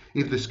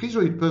 If the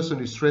schizoid person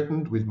is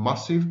threatened with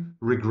massive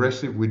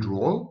regressive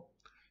withdrawal,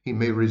 he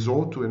may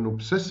resort to an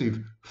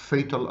obsessive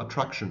fatal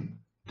attraction,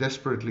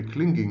 desperately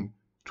clinging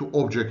to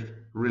object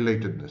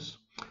relatedness.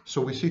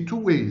 So we see two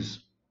ways,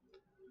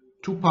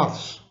 two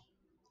paths,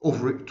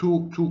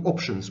 two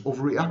options of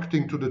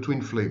reacting to the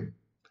twin flame.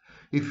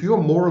 If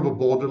you're more of a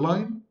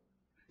borderline,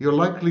 you're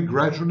likely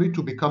gradually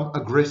to become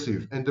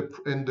aggressive, and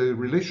the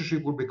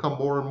relationship will become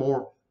more and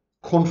more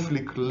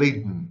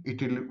conflict-laden.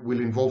 It will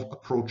involve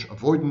approach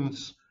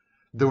avoidance.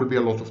 There will be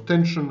a lot of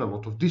tension, a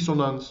lot of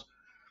dissonance.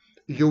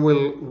 You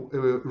will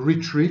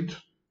retreat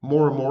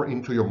more and more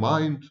into your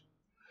mind.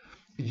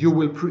 You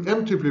will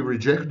preemptively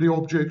reject the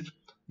object.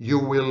 You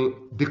will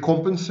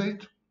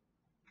decompensate.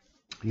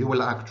 You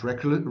will act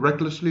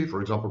recklessly,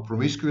 for example,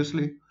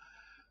 promiscuously,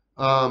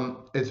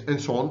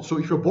 and so on. So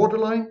if you're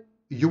borderline,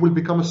 you will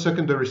become a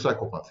secondary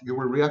psychopath. You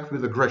will react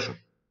with aggression.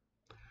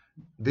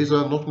 These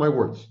are not my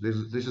words.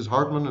 This is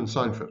Hartman and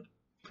Seinfeld.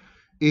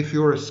 If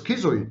you're a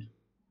schizoid,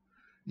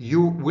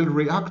 you will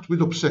react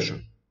with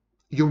obsession.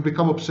 You will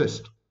become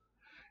obsessed.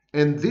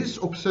 And this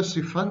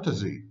obsessive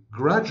fantasy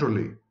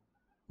gradually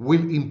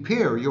will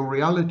impair your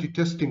reality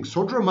testing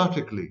so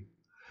dramatically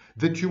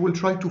that you will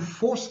try to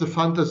force the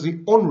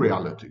fantasy on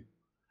reality.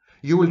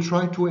 You will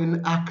try to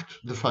enact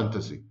the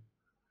fantasy.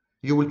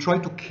 You will try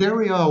to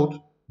carry out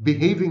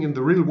behaving in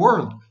the real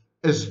world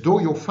as though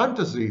your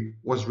fantasy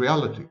was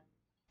reality.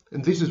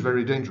 And this is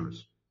very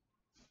dangerous.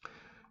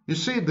 You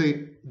see,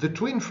 the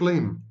twin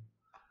flame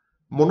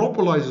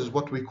monopolizes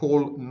what we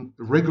call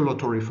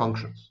regulatory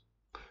functions,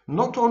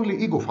 not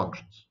only ego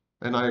functions.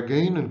 And I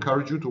again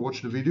encourage you to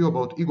watch the video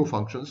about ego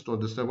functions to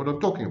understand what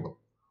I'm talking about.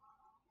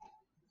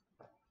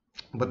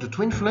 But the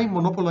twin flame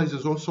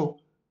monopolizes also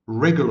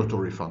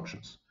regulatory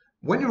functions.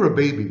 When you're a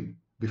baby,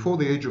 before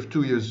the age of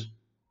 2 years,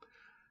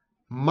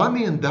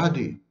 mommy and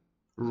daddy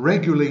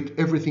regulate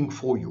everything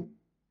for you.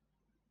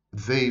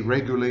 They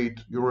regulate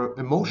your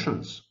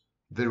emotions.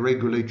 They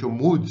regulate your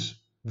moods.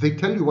 They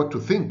tell you what to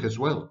think as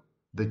well.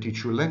 They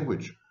teach you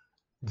language.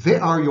 They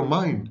are your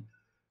mind.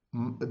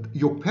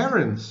 Your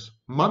parents,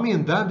 mommy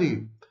and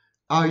daddy,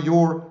 are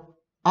your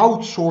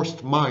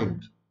outsourced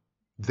mind.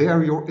 They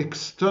are your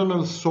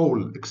external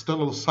soul,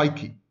 external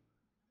psyche.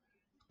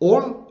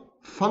 All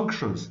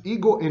functions,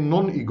 ego and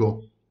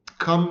non-ego,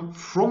 come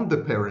from the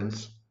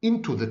parents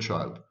into the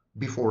child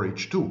before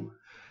age 2.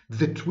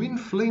 The twin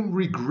flame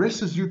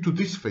regresses you to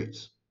this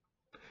phase.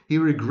 He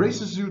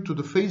regresses you to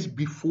the phase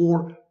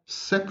before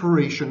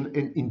separation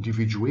and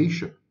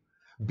individuation,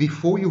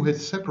 before you had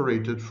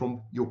separated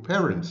from your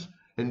parents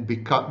and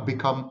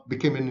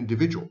became an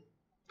individual.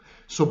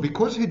 So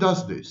because he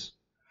does this,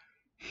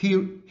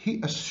 he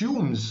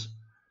assumes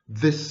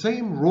the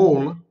same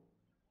role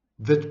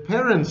that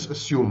parents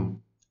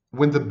assume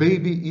when the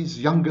baby is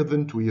younger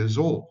than 2 years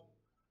old.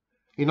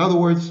 In other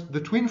words,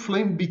 the twin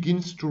flame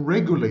begins to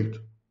regulate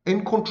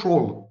and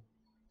control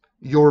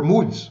your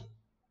moods.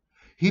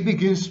 He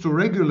begins to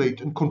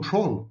regulate and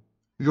control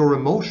your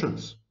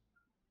emotions,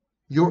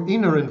 your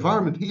inner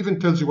environment. He even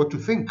tells you what to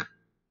think.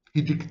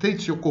 He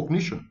dictates your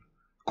cognition,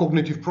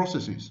 cognitive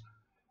processes.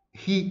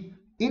 He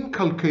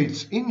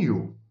inculcates in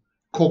you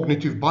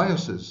cognitive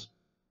biases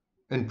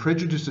and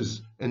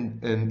prejudices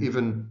and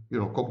even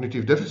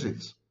cognitive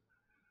deficits.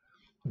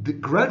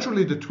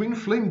 Gradually, the twin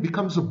flame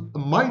becomes a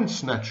mind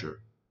snatcher.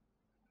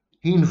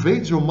 He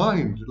invades your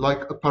mind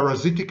like a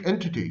parasitic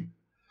entity,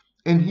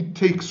 and he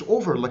takes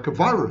over like a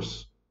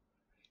virus.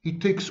 He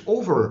takes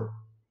over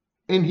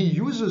and he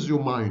uses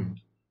your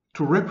mind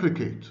to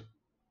replicate.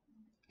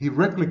 He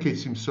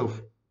replicates himself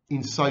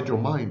inside your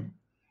mind.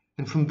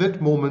 And from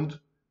that moment,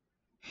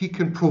 he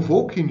can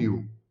provoke in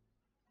you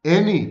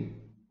any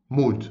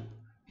mood.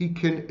 He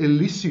can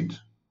elicit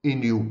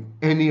in you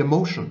any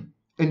emotion,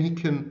 and he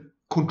can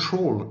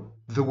control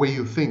the way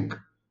you think.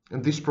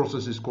 And this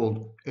process is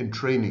called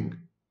entraining.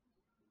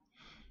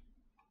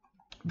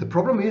 The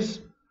problem is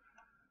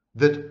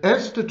that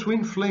as the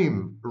twin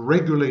flame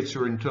regulates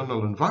your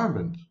internal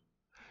environment,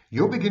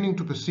 you're beginning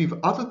to perceive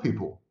other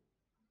people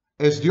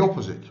as the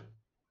opposite.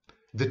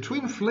 The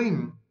twin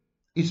flame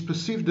is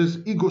perceived as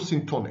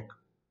egosyntonic,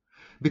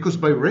 because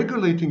by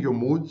regulating your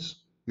moods,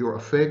 your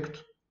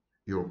affect,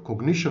 your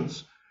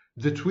cognitions,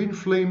 the twin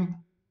flame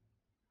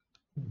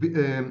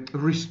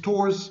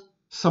restores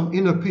some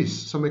inner peace,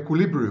 some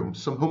equilibrium,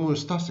 some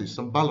homeostasis,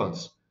 some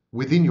balance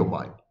within your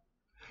mind.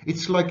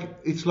 It's like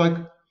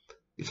you're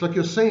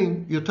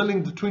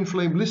telling the twin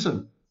flame,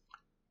 listen,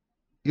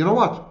 you know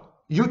what?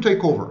 You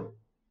take over.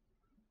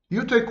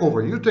 You take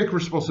over. You take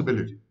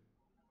responsibility.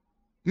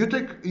 You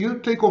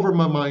take over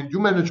my mind. You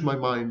manage my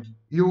mind.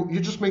 You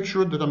just make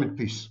sure that I'm in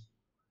peace.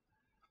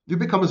 You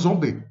become a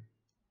zombie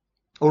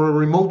or a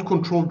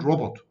remote-controlled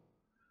robot.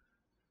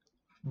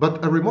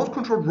 But a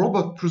remote-controlled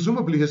robot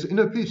presumably has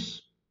inner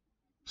peace.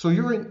 So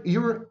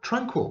you're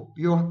tranquil.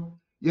 You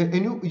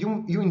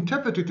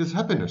interpret it as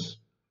happiness.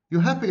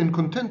 You're happy and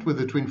content with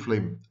the twin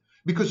flame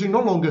because you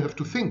no longer have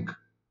to think.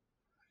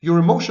 Your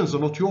emotions are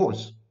not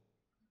yours.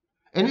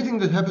 Anything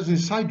that happens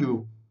inside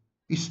you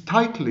is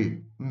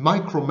tightly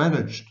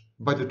micromanaged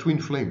by the twin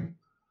flame.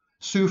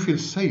 So you feel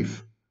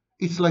safe.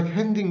 It's like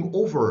handing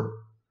over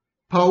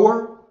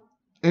power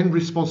and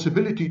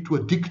responsibility to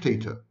a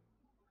dictator.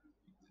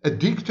 A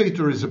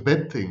dictator is a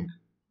bad thing,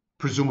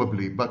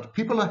 presumably, but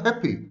people are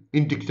happy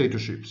in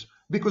dictatorships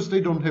because they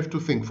don't have to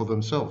think for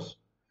themselves.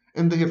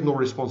 And they have no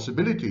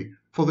responsibility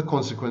for the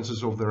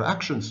consequences of their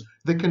actions.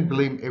 They can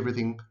blame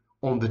everything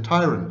on the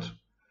tyrant.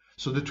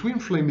 So the twin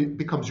flame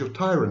becomes your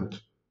tyrant.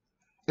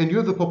 And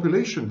you're the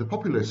population, the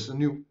populace,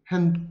 and you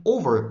hand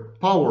over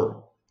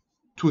power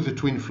to the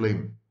twin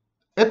flame.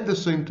 At the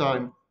same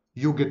time,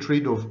 you get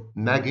rid of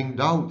nagging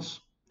doubts,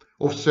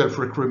 of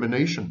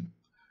self-recrimination.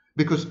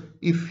 Because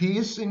if he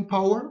is in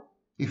power,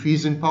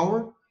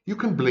 you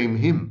can blame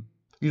him.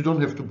 You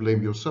don't have to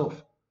blame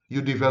yourself.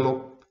 You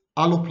develop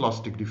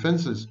alloplastic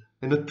defenses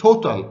and a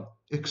total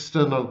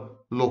external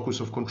locus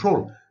of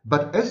control.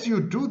 But as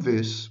you do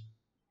this,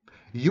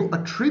 you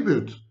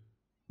attribute,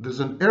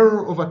 there's an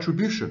error of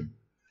attribution.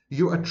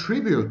 You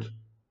attribute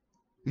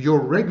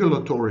your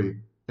regulatory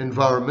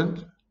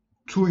environment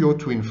to your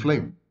twin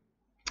flame.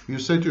 You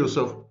say to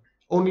yourself,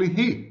 only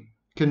he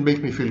can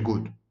make me feel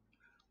good.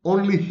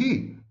 Only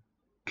he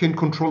can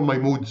control my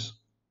moods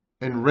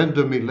and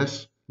render me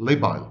less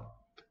labile.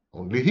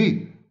 Only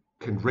he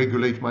can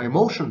regulate my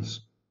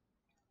emotions.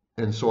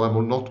 And so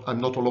I'm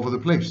not all over the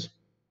place.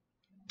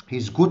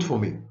 He's good for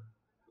me.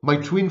 My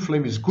twin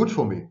flame is good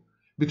for me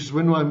because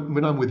when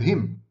I'm with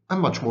him,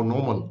 I'm much more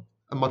normal.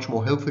 I'm much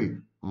more healthy.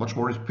 I'm much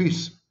more at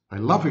peace. I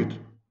love it.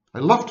 I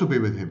love to be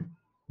with him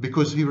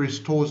because he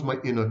restores my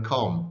inner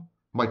calm,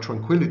 my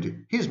tranquility.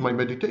 He's my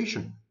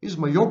meditation. He's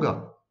my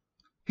yoga.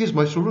 He's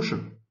my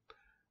solution.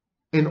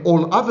 And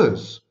all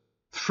others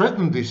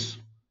threaten this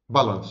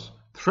balance,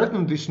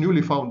 threaten this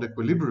newly found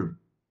equilibrium.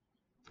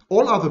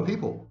 All other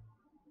people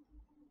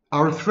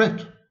are a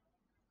threat.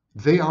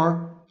 They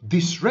are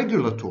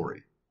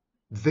dysregulatory.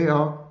 They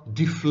are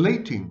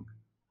deflating.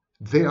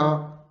 They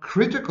are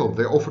critical.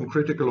 They're often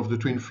critical of the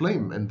twin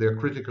flame, and they're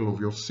critical of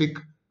your sick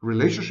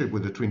relationship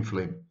with the twin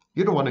flame.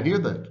 You don't want to hear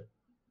that.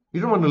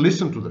 You don't want to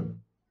listen to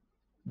them.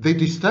 They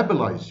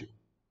destabilize you.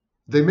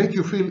 They make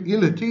you feel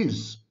ill at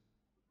ease.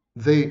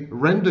 They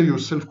render you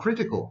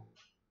self-critical.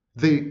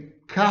 They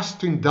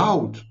cast in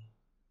doubt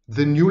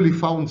the newly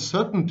found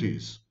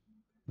certainties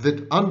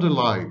that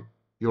underlie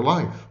your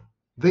life.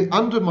 They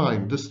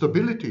undermine the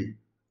stability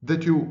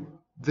that you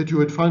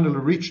had finally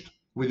reached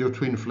with your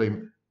twin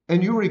flame,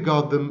 and you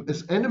regard them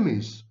as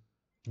enemies,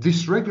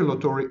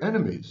 dysregulatory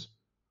enemies,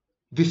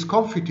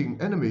 discomfiting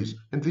enemies,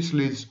 and this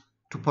leads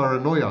to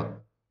paranoia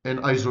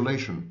and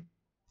isolation.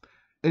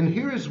 And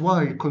here is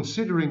why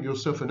considering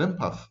yourself an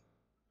empath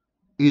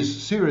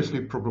is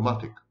seriously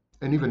problematic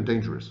and even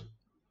dangerous.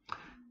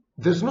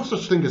 There's no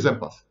such thing as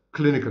empath,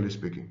 clinically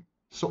speaking.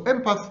 So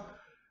empath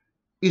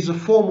is a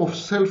form of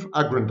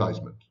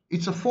self-aggrandizement.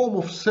 It's a form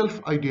of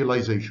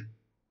self-idealization.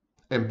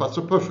 Empaths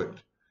are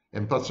perfect.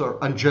 Empaths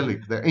are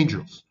angelic. They're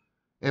angels.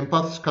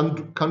 Empaths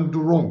can't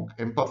do wrong.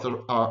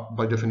 Empaths are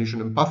by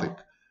definition empathic.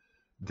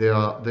 They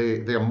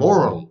are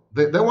moral.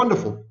 They're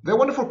wonderful. They're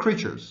wonderful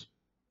creatures.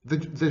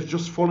 They've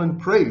just fallen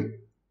prey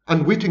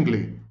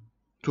unwittingly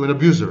to an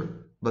abuser.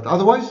 But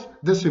otherwise,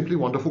 they're simply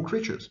wonderful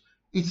creatures.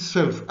 It's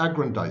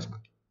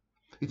self-aggrandizement.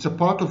 It's a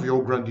part of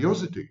your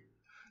grandiosity.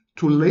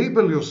 To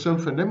label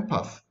yourself an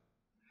empath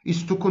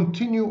is to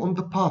continue on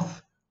the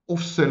path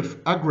of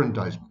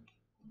self-aggrandizement.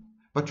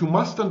 But you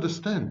must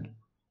understand,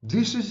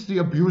 this is the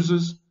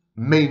abuser's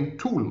main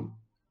tool.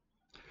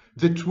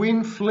 The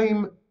twin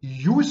flame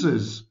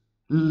uses,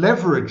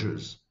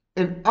 leverages,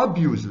 and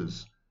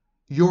abuses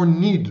your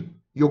need,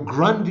 your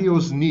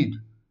grandiose need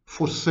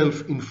for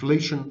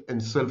self-inflation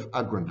and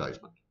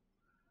self-aggrandizement.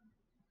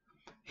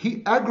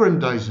 He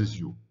aggrandizes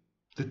you.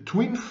 The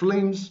twin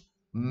flame's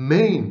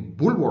main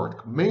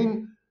bulwark,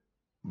 main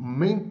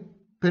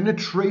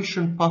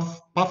penetration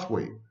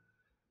pathway,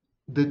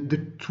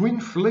 the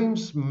twin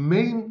flame's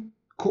main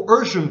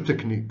coercion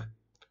technique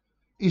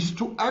is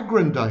to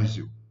aggrandize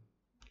you.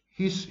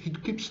 He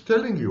keeps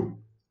telling you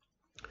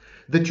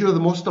that you are the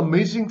most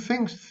amazing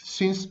thing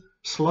since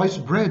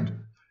sliced bread,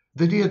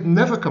 that he had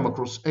never come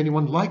across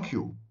anyone like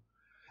you,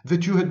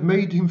 that you had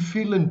made him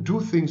feel and do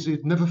things he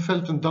had never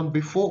felt and done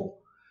before,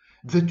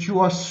 that you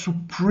are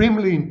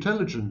supremely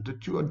intelligent,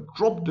 that you are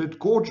drop-dead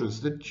gorgeous,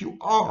 that you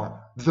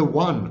are the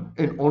one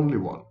and only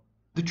one,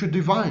 that you're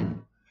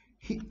divine.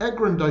 He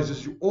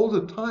aggrandizes you all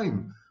the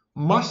time,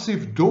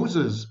 massive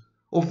doses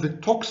of the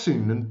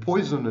toxin and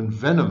poison and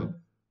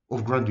venom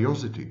of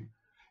grandiosity.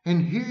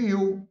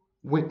 And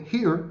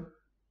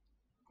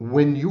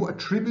when you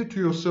attribute to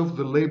yourself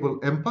the label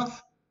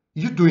empath,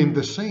 you're doing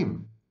the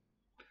same.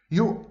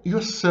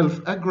 You're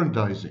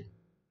self-aggrandizing.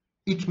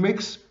 It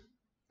makes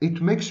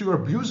your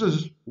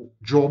abuser's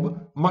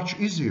job much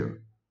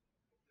easier.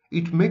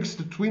 It makes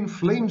the twin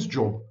flames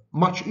job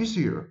much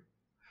easier.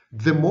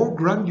 The more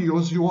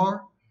grandiose you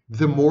are,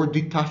 the more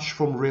detached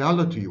from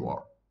reality you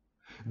are.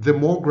 The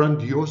more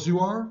grandiose you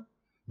are,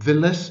 the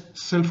less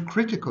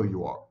self-critical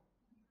you are.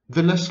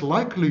 The less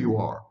likely you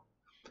are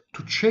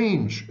to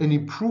change and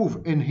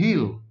improve and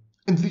heal.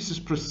 And this is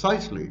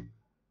precisely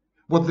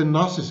what the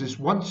narcissist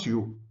wants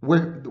you,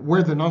 where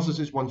the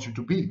narcissist wants you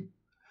to be.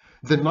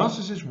 The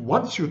narcissist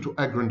wants you to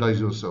aggrandize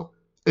yourself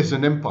as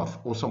an empath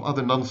or some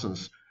other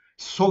nonsense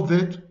so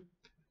that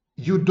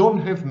you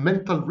don't have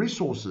mental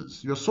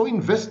resources. You're so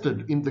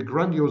invested in the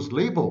grandiose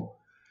label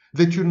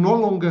that you no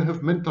longer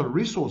have mental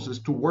resources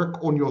to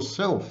work on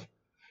yourself,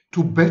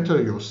 to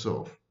better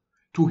yourself,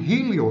 to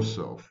heal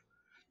yourself,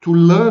 to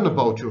learn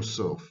about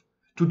yourself,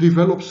 to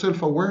develop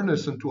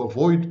self-awareness and to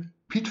avoid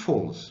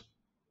pitfalls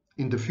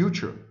in the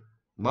future.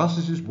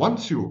 Narcissist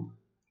wants you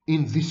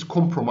in this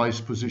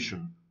compromised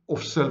position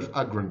of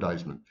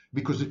self-aggrandizement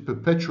because it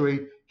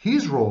perpetuates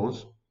his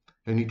roles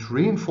and it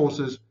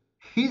reinforces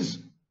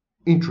his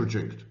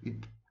introject.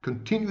 It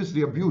continues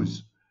the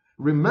abuse.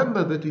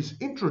 Remember that his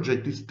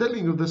introject is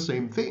telling you the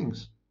same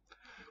things.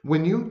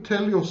 When you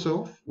tell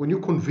yourself, when you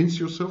convince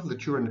yourself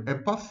that you're an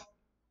empath,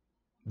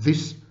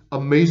 this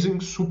amazing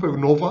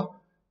supernova,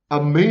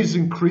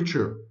 amazing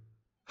creature,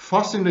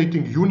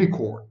 fascinating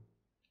unicorn,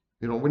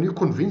 when you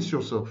convince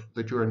yourself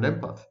that you're an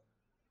empath,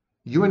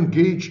 you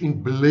engage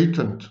in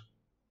blatant,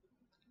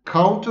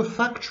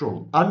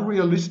 counterfactual,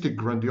 unrealistic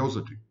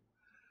grandiosity.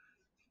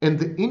 And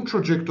the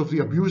introject of the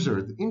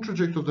abuser, the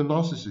introject of the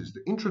narcissist,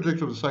 the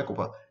introject of the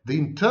psychopath, the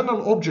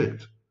internal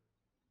object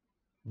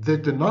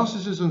that the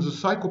narcissist and the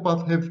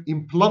psychopath have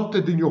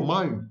implanted in your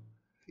mind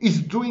is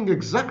doing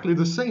exactly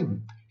the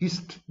same.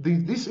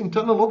 This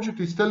internal object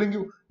is telling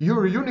you,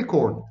 you're a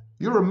unicorn,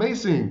 you're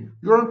amazing,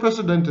 you're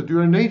unprecedented,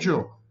 you're an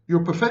angel,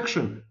 you're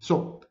perfection.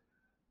 So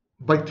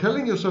by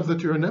telling yourself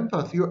that you're an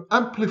empath, you're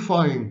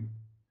amplifying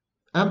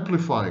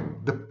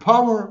the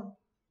power,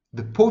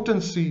 the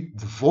potency,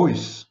 the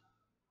voice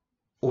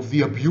of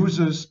the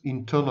abuser's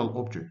internal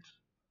object.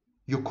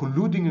 You're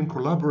colluding and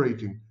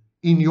collaborating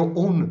in your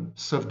own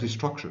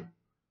self-destruction.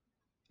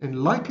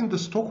 And like in the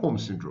Stockholm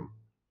Syndrome,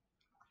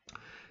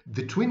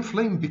 the twin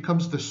flame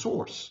becomes the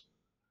source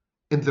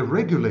and the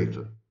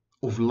regulator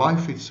of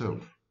life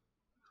itself,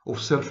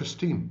 of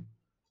self-esteem,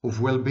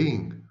 of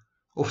well-being,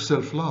 of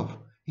self-love.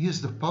 He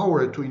has the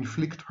power to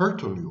inflict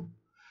hurt on you.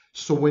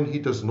 So when he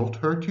does not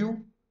hurt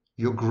you,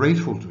 you're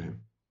grateful to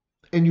him.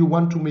 And you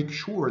want to make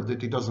sure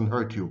that he doesn't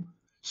hurt you.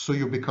 So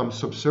you become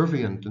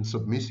subservient and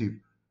submissive.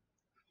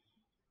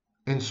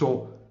 And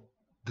so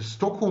the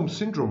Stockholm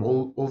Syndrome,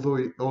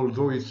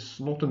 although it's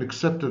not an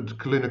accepted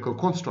clinical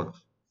construct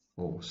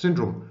or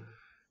syndrome,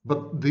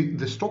 but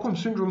the Stockholm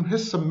Syndrome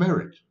has some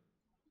merit.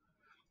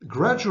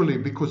 Gradually,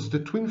 because the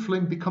twin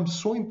flame becomes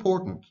so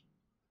important,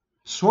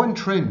 so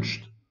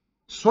entrenched,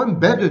 so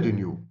embedded in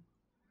you,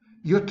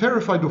 you're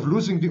terrified of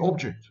losing the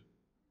object.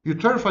 You're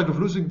terrified of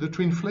losing the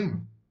twin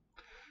flame.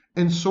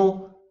 And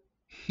so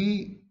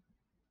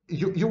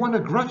you want to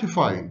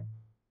gratify,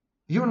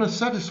 you want to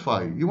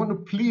satisfy, you want to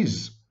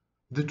please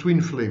the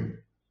twin flame.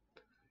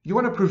 You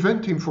want to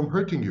prevent him from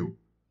hurting you.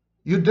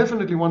 You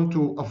definitely want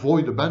to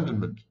avoid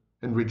abandonment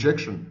and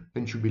rejection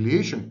and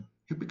humiliation.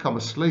 You become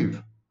a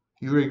slave.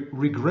 You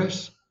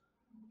regress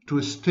to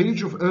a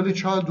stage of early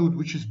childhood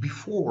which is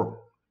before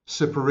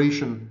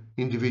separation,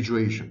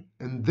 individuation.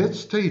 And that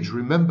stage,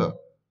 remember,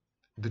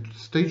 the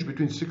stage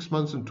between 6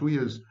 months and 2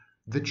 years,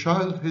 the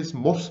child has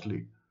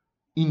mostly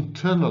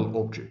internal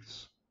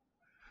objects.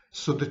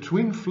 So the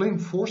twin flame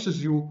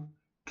forces you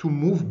to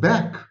move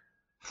back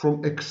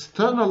from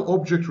external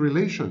object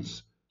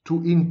relations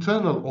to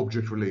internal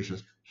object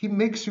relations. He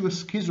makes you a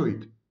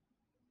schizoid.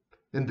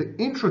 And the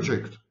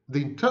introject,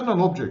 the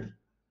internal object,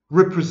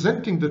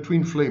 representing the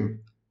twin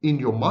flame in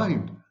your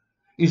mind,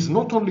 is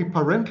not only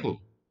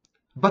parental,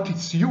 but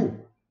it's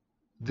you.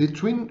 The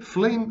twin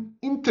flame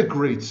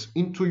integrates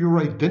into your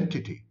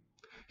identity.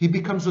 He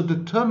becomes a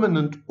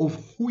determinant of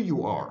who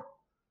you are.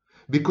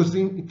 Because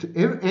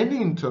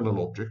any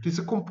internal object is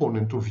a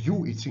component of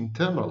you, it's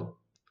internal.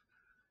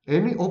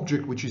 Any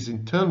object which is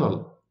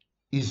internal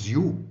is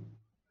you.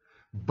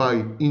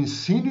 By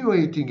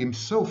insinuating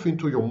himself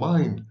into your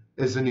mind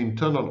as an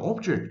internal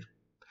object,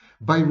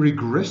 by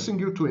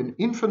regressing you to an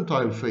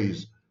infantile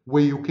phase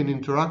where you can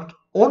interact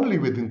only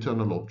with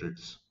internal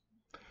objects,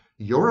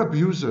 your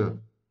abuser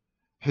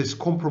has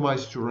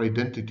compromised your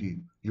identity.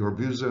 Your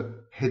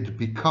abuser had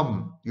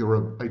become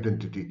your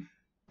identity.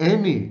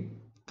 Any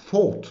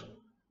thought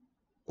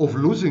of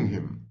losing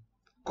him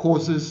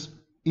causes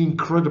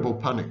incredible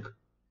panic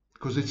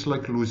because it's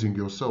like losing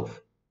yourself.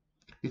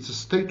 It's a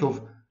state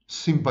of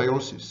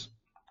symbiosis,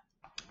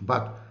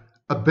 but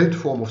a bad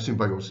form of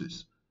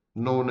symbiosis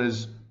known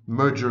as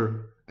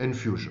merger and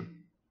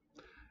fusion.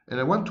 And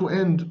I want to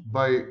end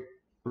by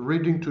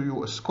reading to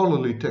you a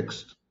scholarly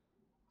text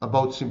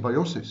about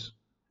symbiosis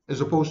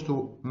as opposed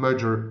to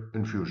merger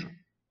and fusion.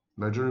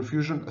 Merger and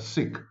fusion are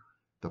sick,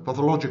 they're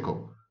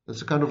pathological.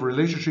 That's a kind of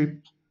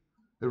relationship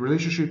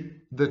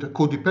that a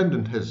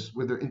codependent has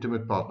with their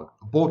intimate partner,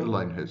 a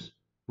borderline has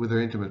with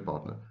their intimate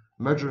partner.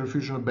 Merger and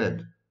fusion are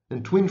bad.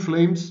 And twin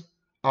flames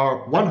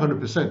are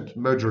 100%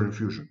 merger and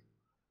fusion.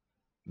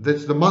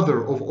 That's the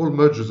mother of all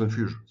mergers and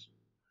fusions.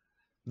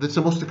 That's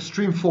the most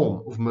extreme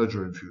form of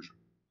merger and fusion.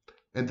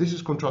 And this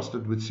is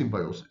contrasted with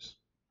symbiosis.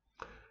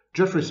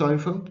 Jeffrey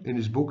Seinfeld, in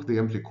his book The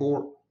Empty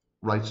Core,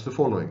 writes the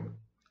following.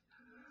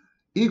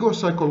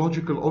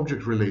 Ego-psychological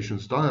object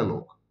relations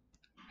dialogue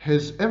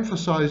has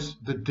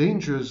emphasized the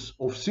dangers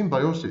of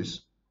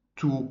symbiosis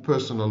to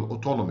personal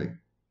autonomy.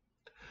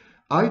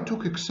 I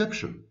took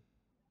exception,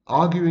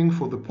 arguing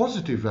for the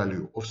positive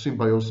value of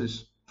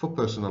symbiosis for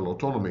personal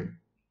autonomy.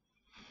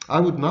 I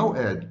would now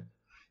add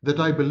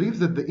that I believe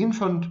that the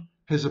infant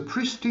has a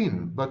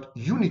pristine but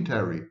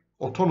unitary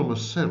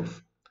autonomous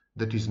self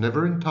that is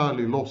never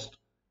entirely lost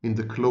in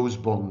the close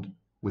bond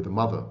with the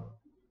mother.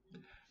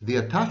 The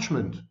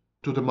attachment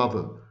to the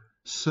mother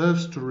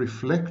serves to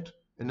reflect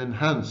and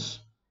enhance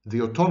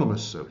the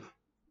autonomous self,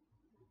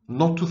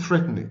 not to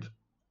threaten it.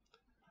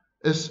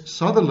 As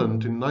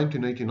Sutherland in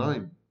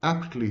 1989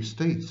 aptly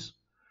states,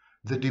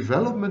 the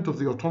development of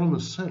the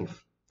autonomous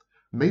self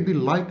may be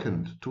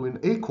likened to an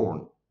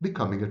acorn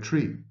becoming a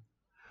tree.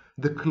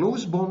 The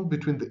close bond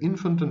between the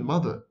infant and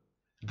mother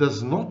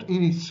does not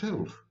in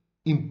itself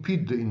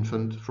impede the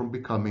infant from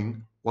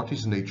becoming what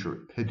his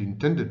nature had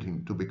intended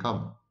him to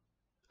become.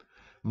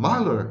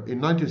 Mahler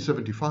in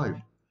 1975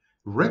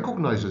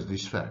 recognizes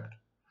this fact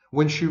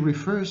when she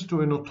refers to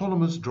an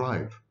autonomous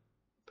drive.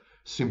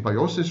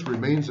 Symbiosis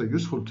remains a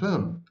useful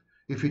term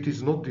if it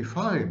is not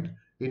defined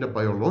in a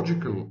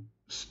biological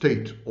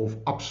state of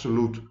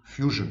absolute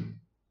fusion.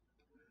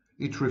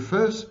 It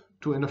refers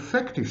to an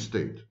affective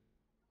state.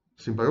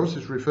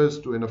 Symbiosis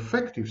refers to an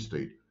affective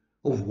state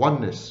of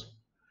oneness,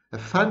 a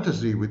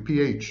fantasy with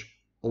pH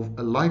of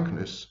a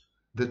likeness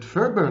that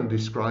Fairbairn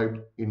described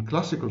in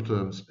classical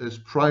terms as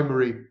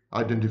primary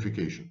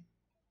identification.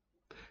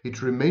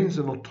 It remains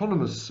an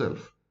autonomous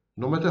self,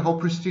 no matter how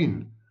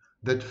pristine,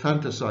 that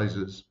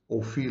fantasizes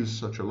or feels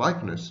such a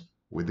likeness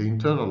with the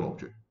internal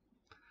object.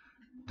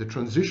 The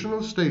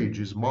transitional stage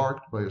is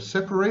marked by a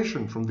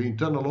separation from the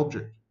internal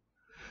object,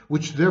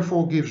 which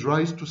therefore gives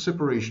rise to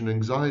separation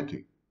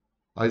anxiety,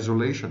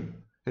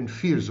 isolation, and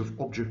fears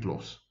of object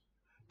loss,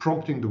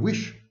 prompting the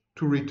wish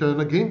to return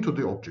again to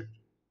the object.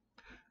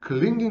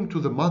 Clinging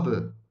to the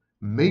mother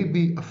may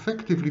be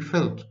effectively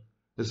felt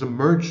as a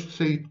merged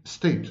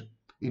state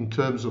in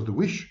terms of the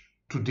wish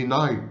to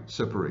deny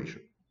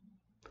separation.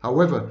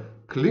 However,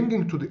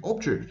 clinging to the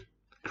object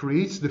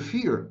creates the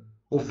fear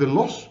of the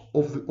loss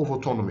of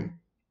autonomy,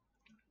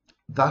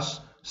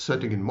 thus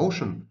setting in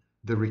motion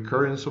the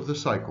recurrence of the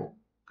cycle: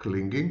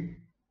 clinging,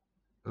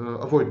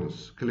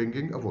 avoidance,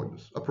 clinging,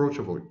 avoidance, approach,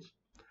 avoidance.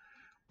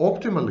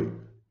 Optimally,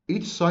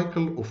 each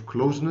cycle of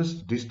closeness,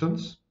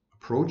 distance,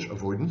 approach,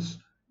 avoidance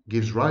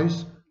gives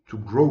rise to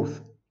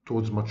growth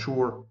towards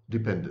mature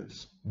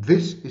dependence.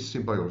 This is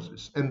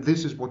symbiosis, and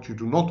this is what you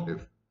do not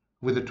have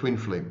with a twin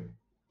flame.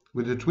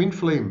 With a twin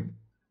flame,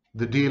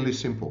 the deal is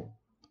simple.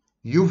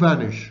 You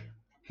vanish,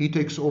 he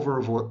takes over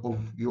of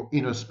your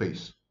inner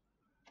space.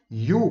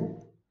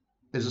 You,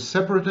 as a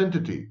separate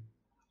entity,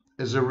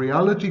 as a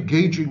reality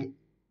gauging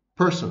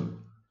person,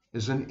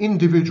 as an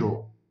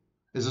individual,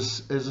 as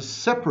a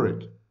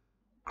separate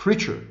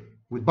creature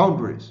with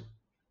boundaries,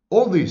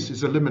 all this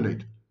is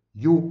eliminated.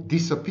 You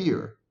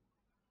disappear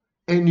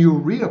and you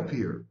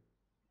reappear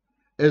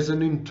as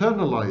an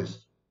internalized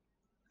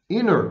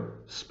inner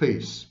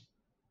space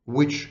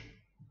which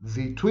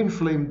the twin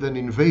flame then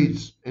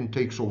invades and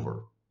takes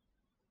over.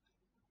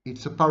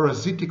 It's a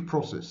parasitic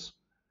process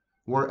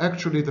where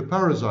actually the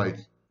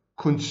parasite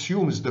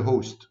consumes the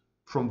host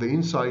from the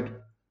inside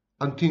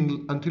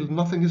until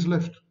nothing is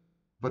left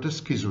but a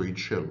schizoid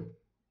shell.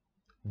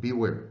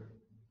 Beware.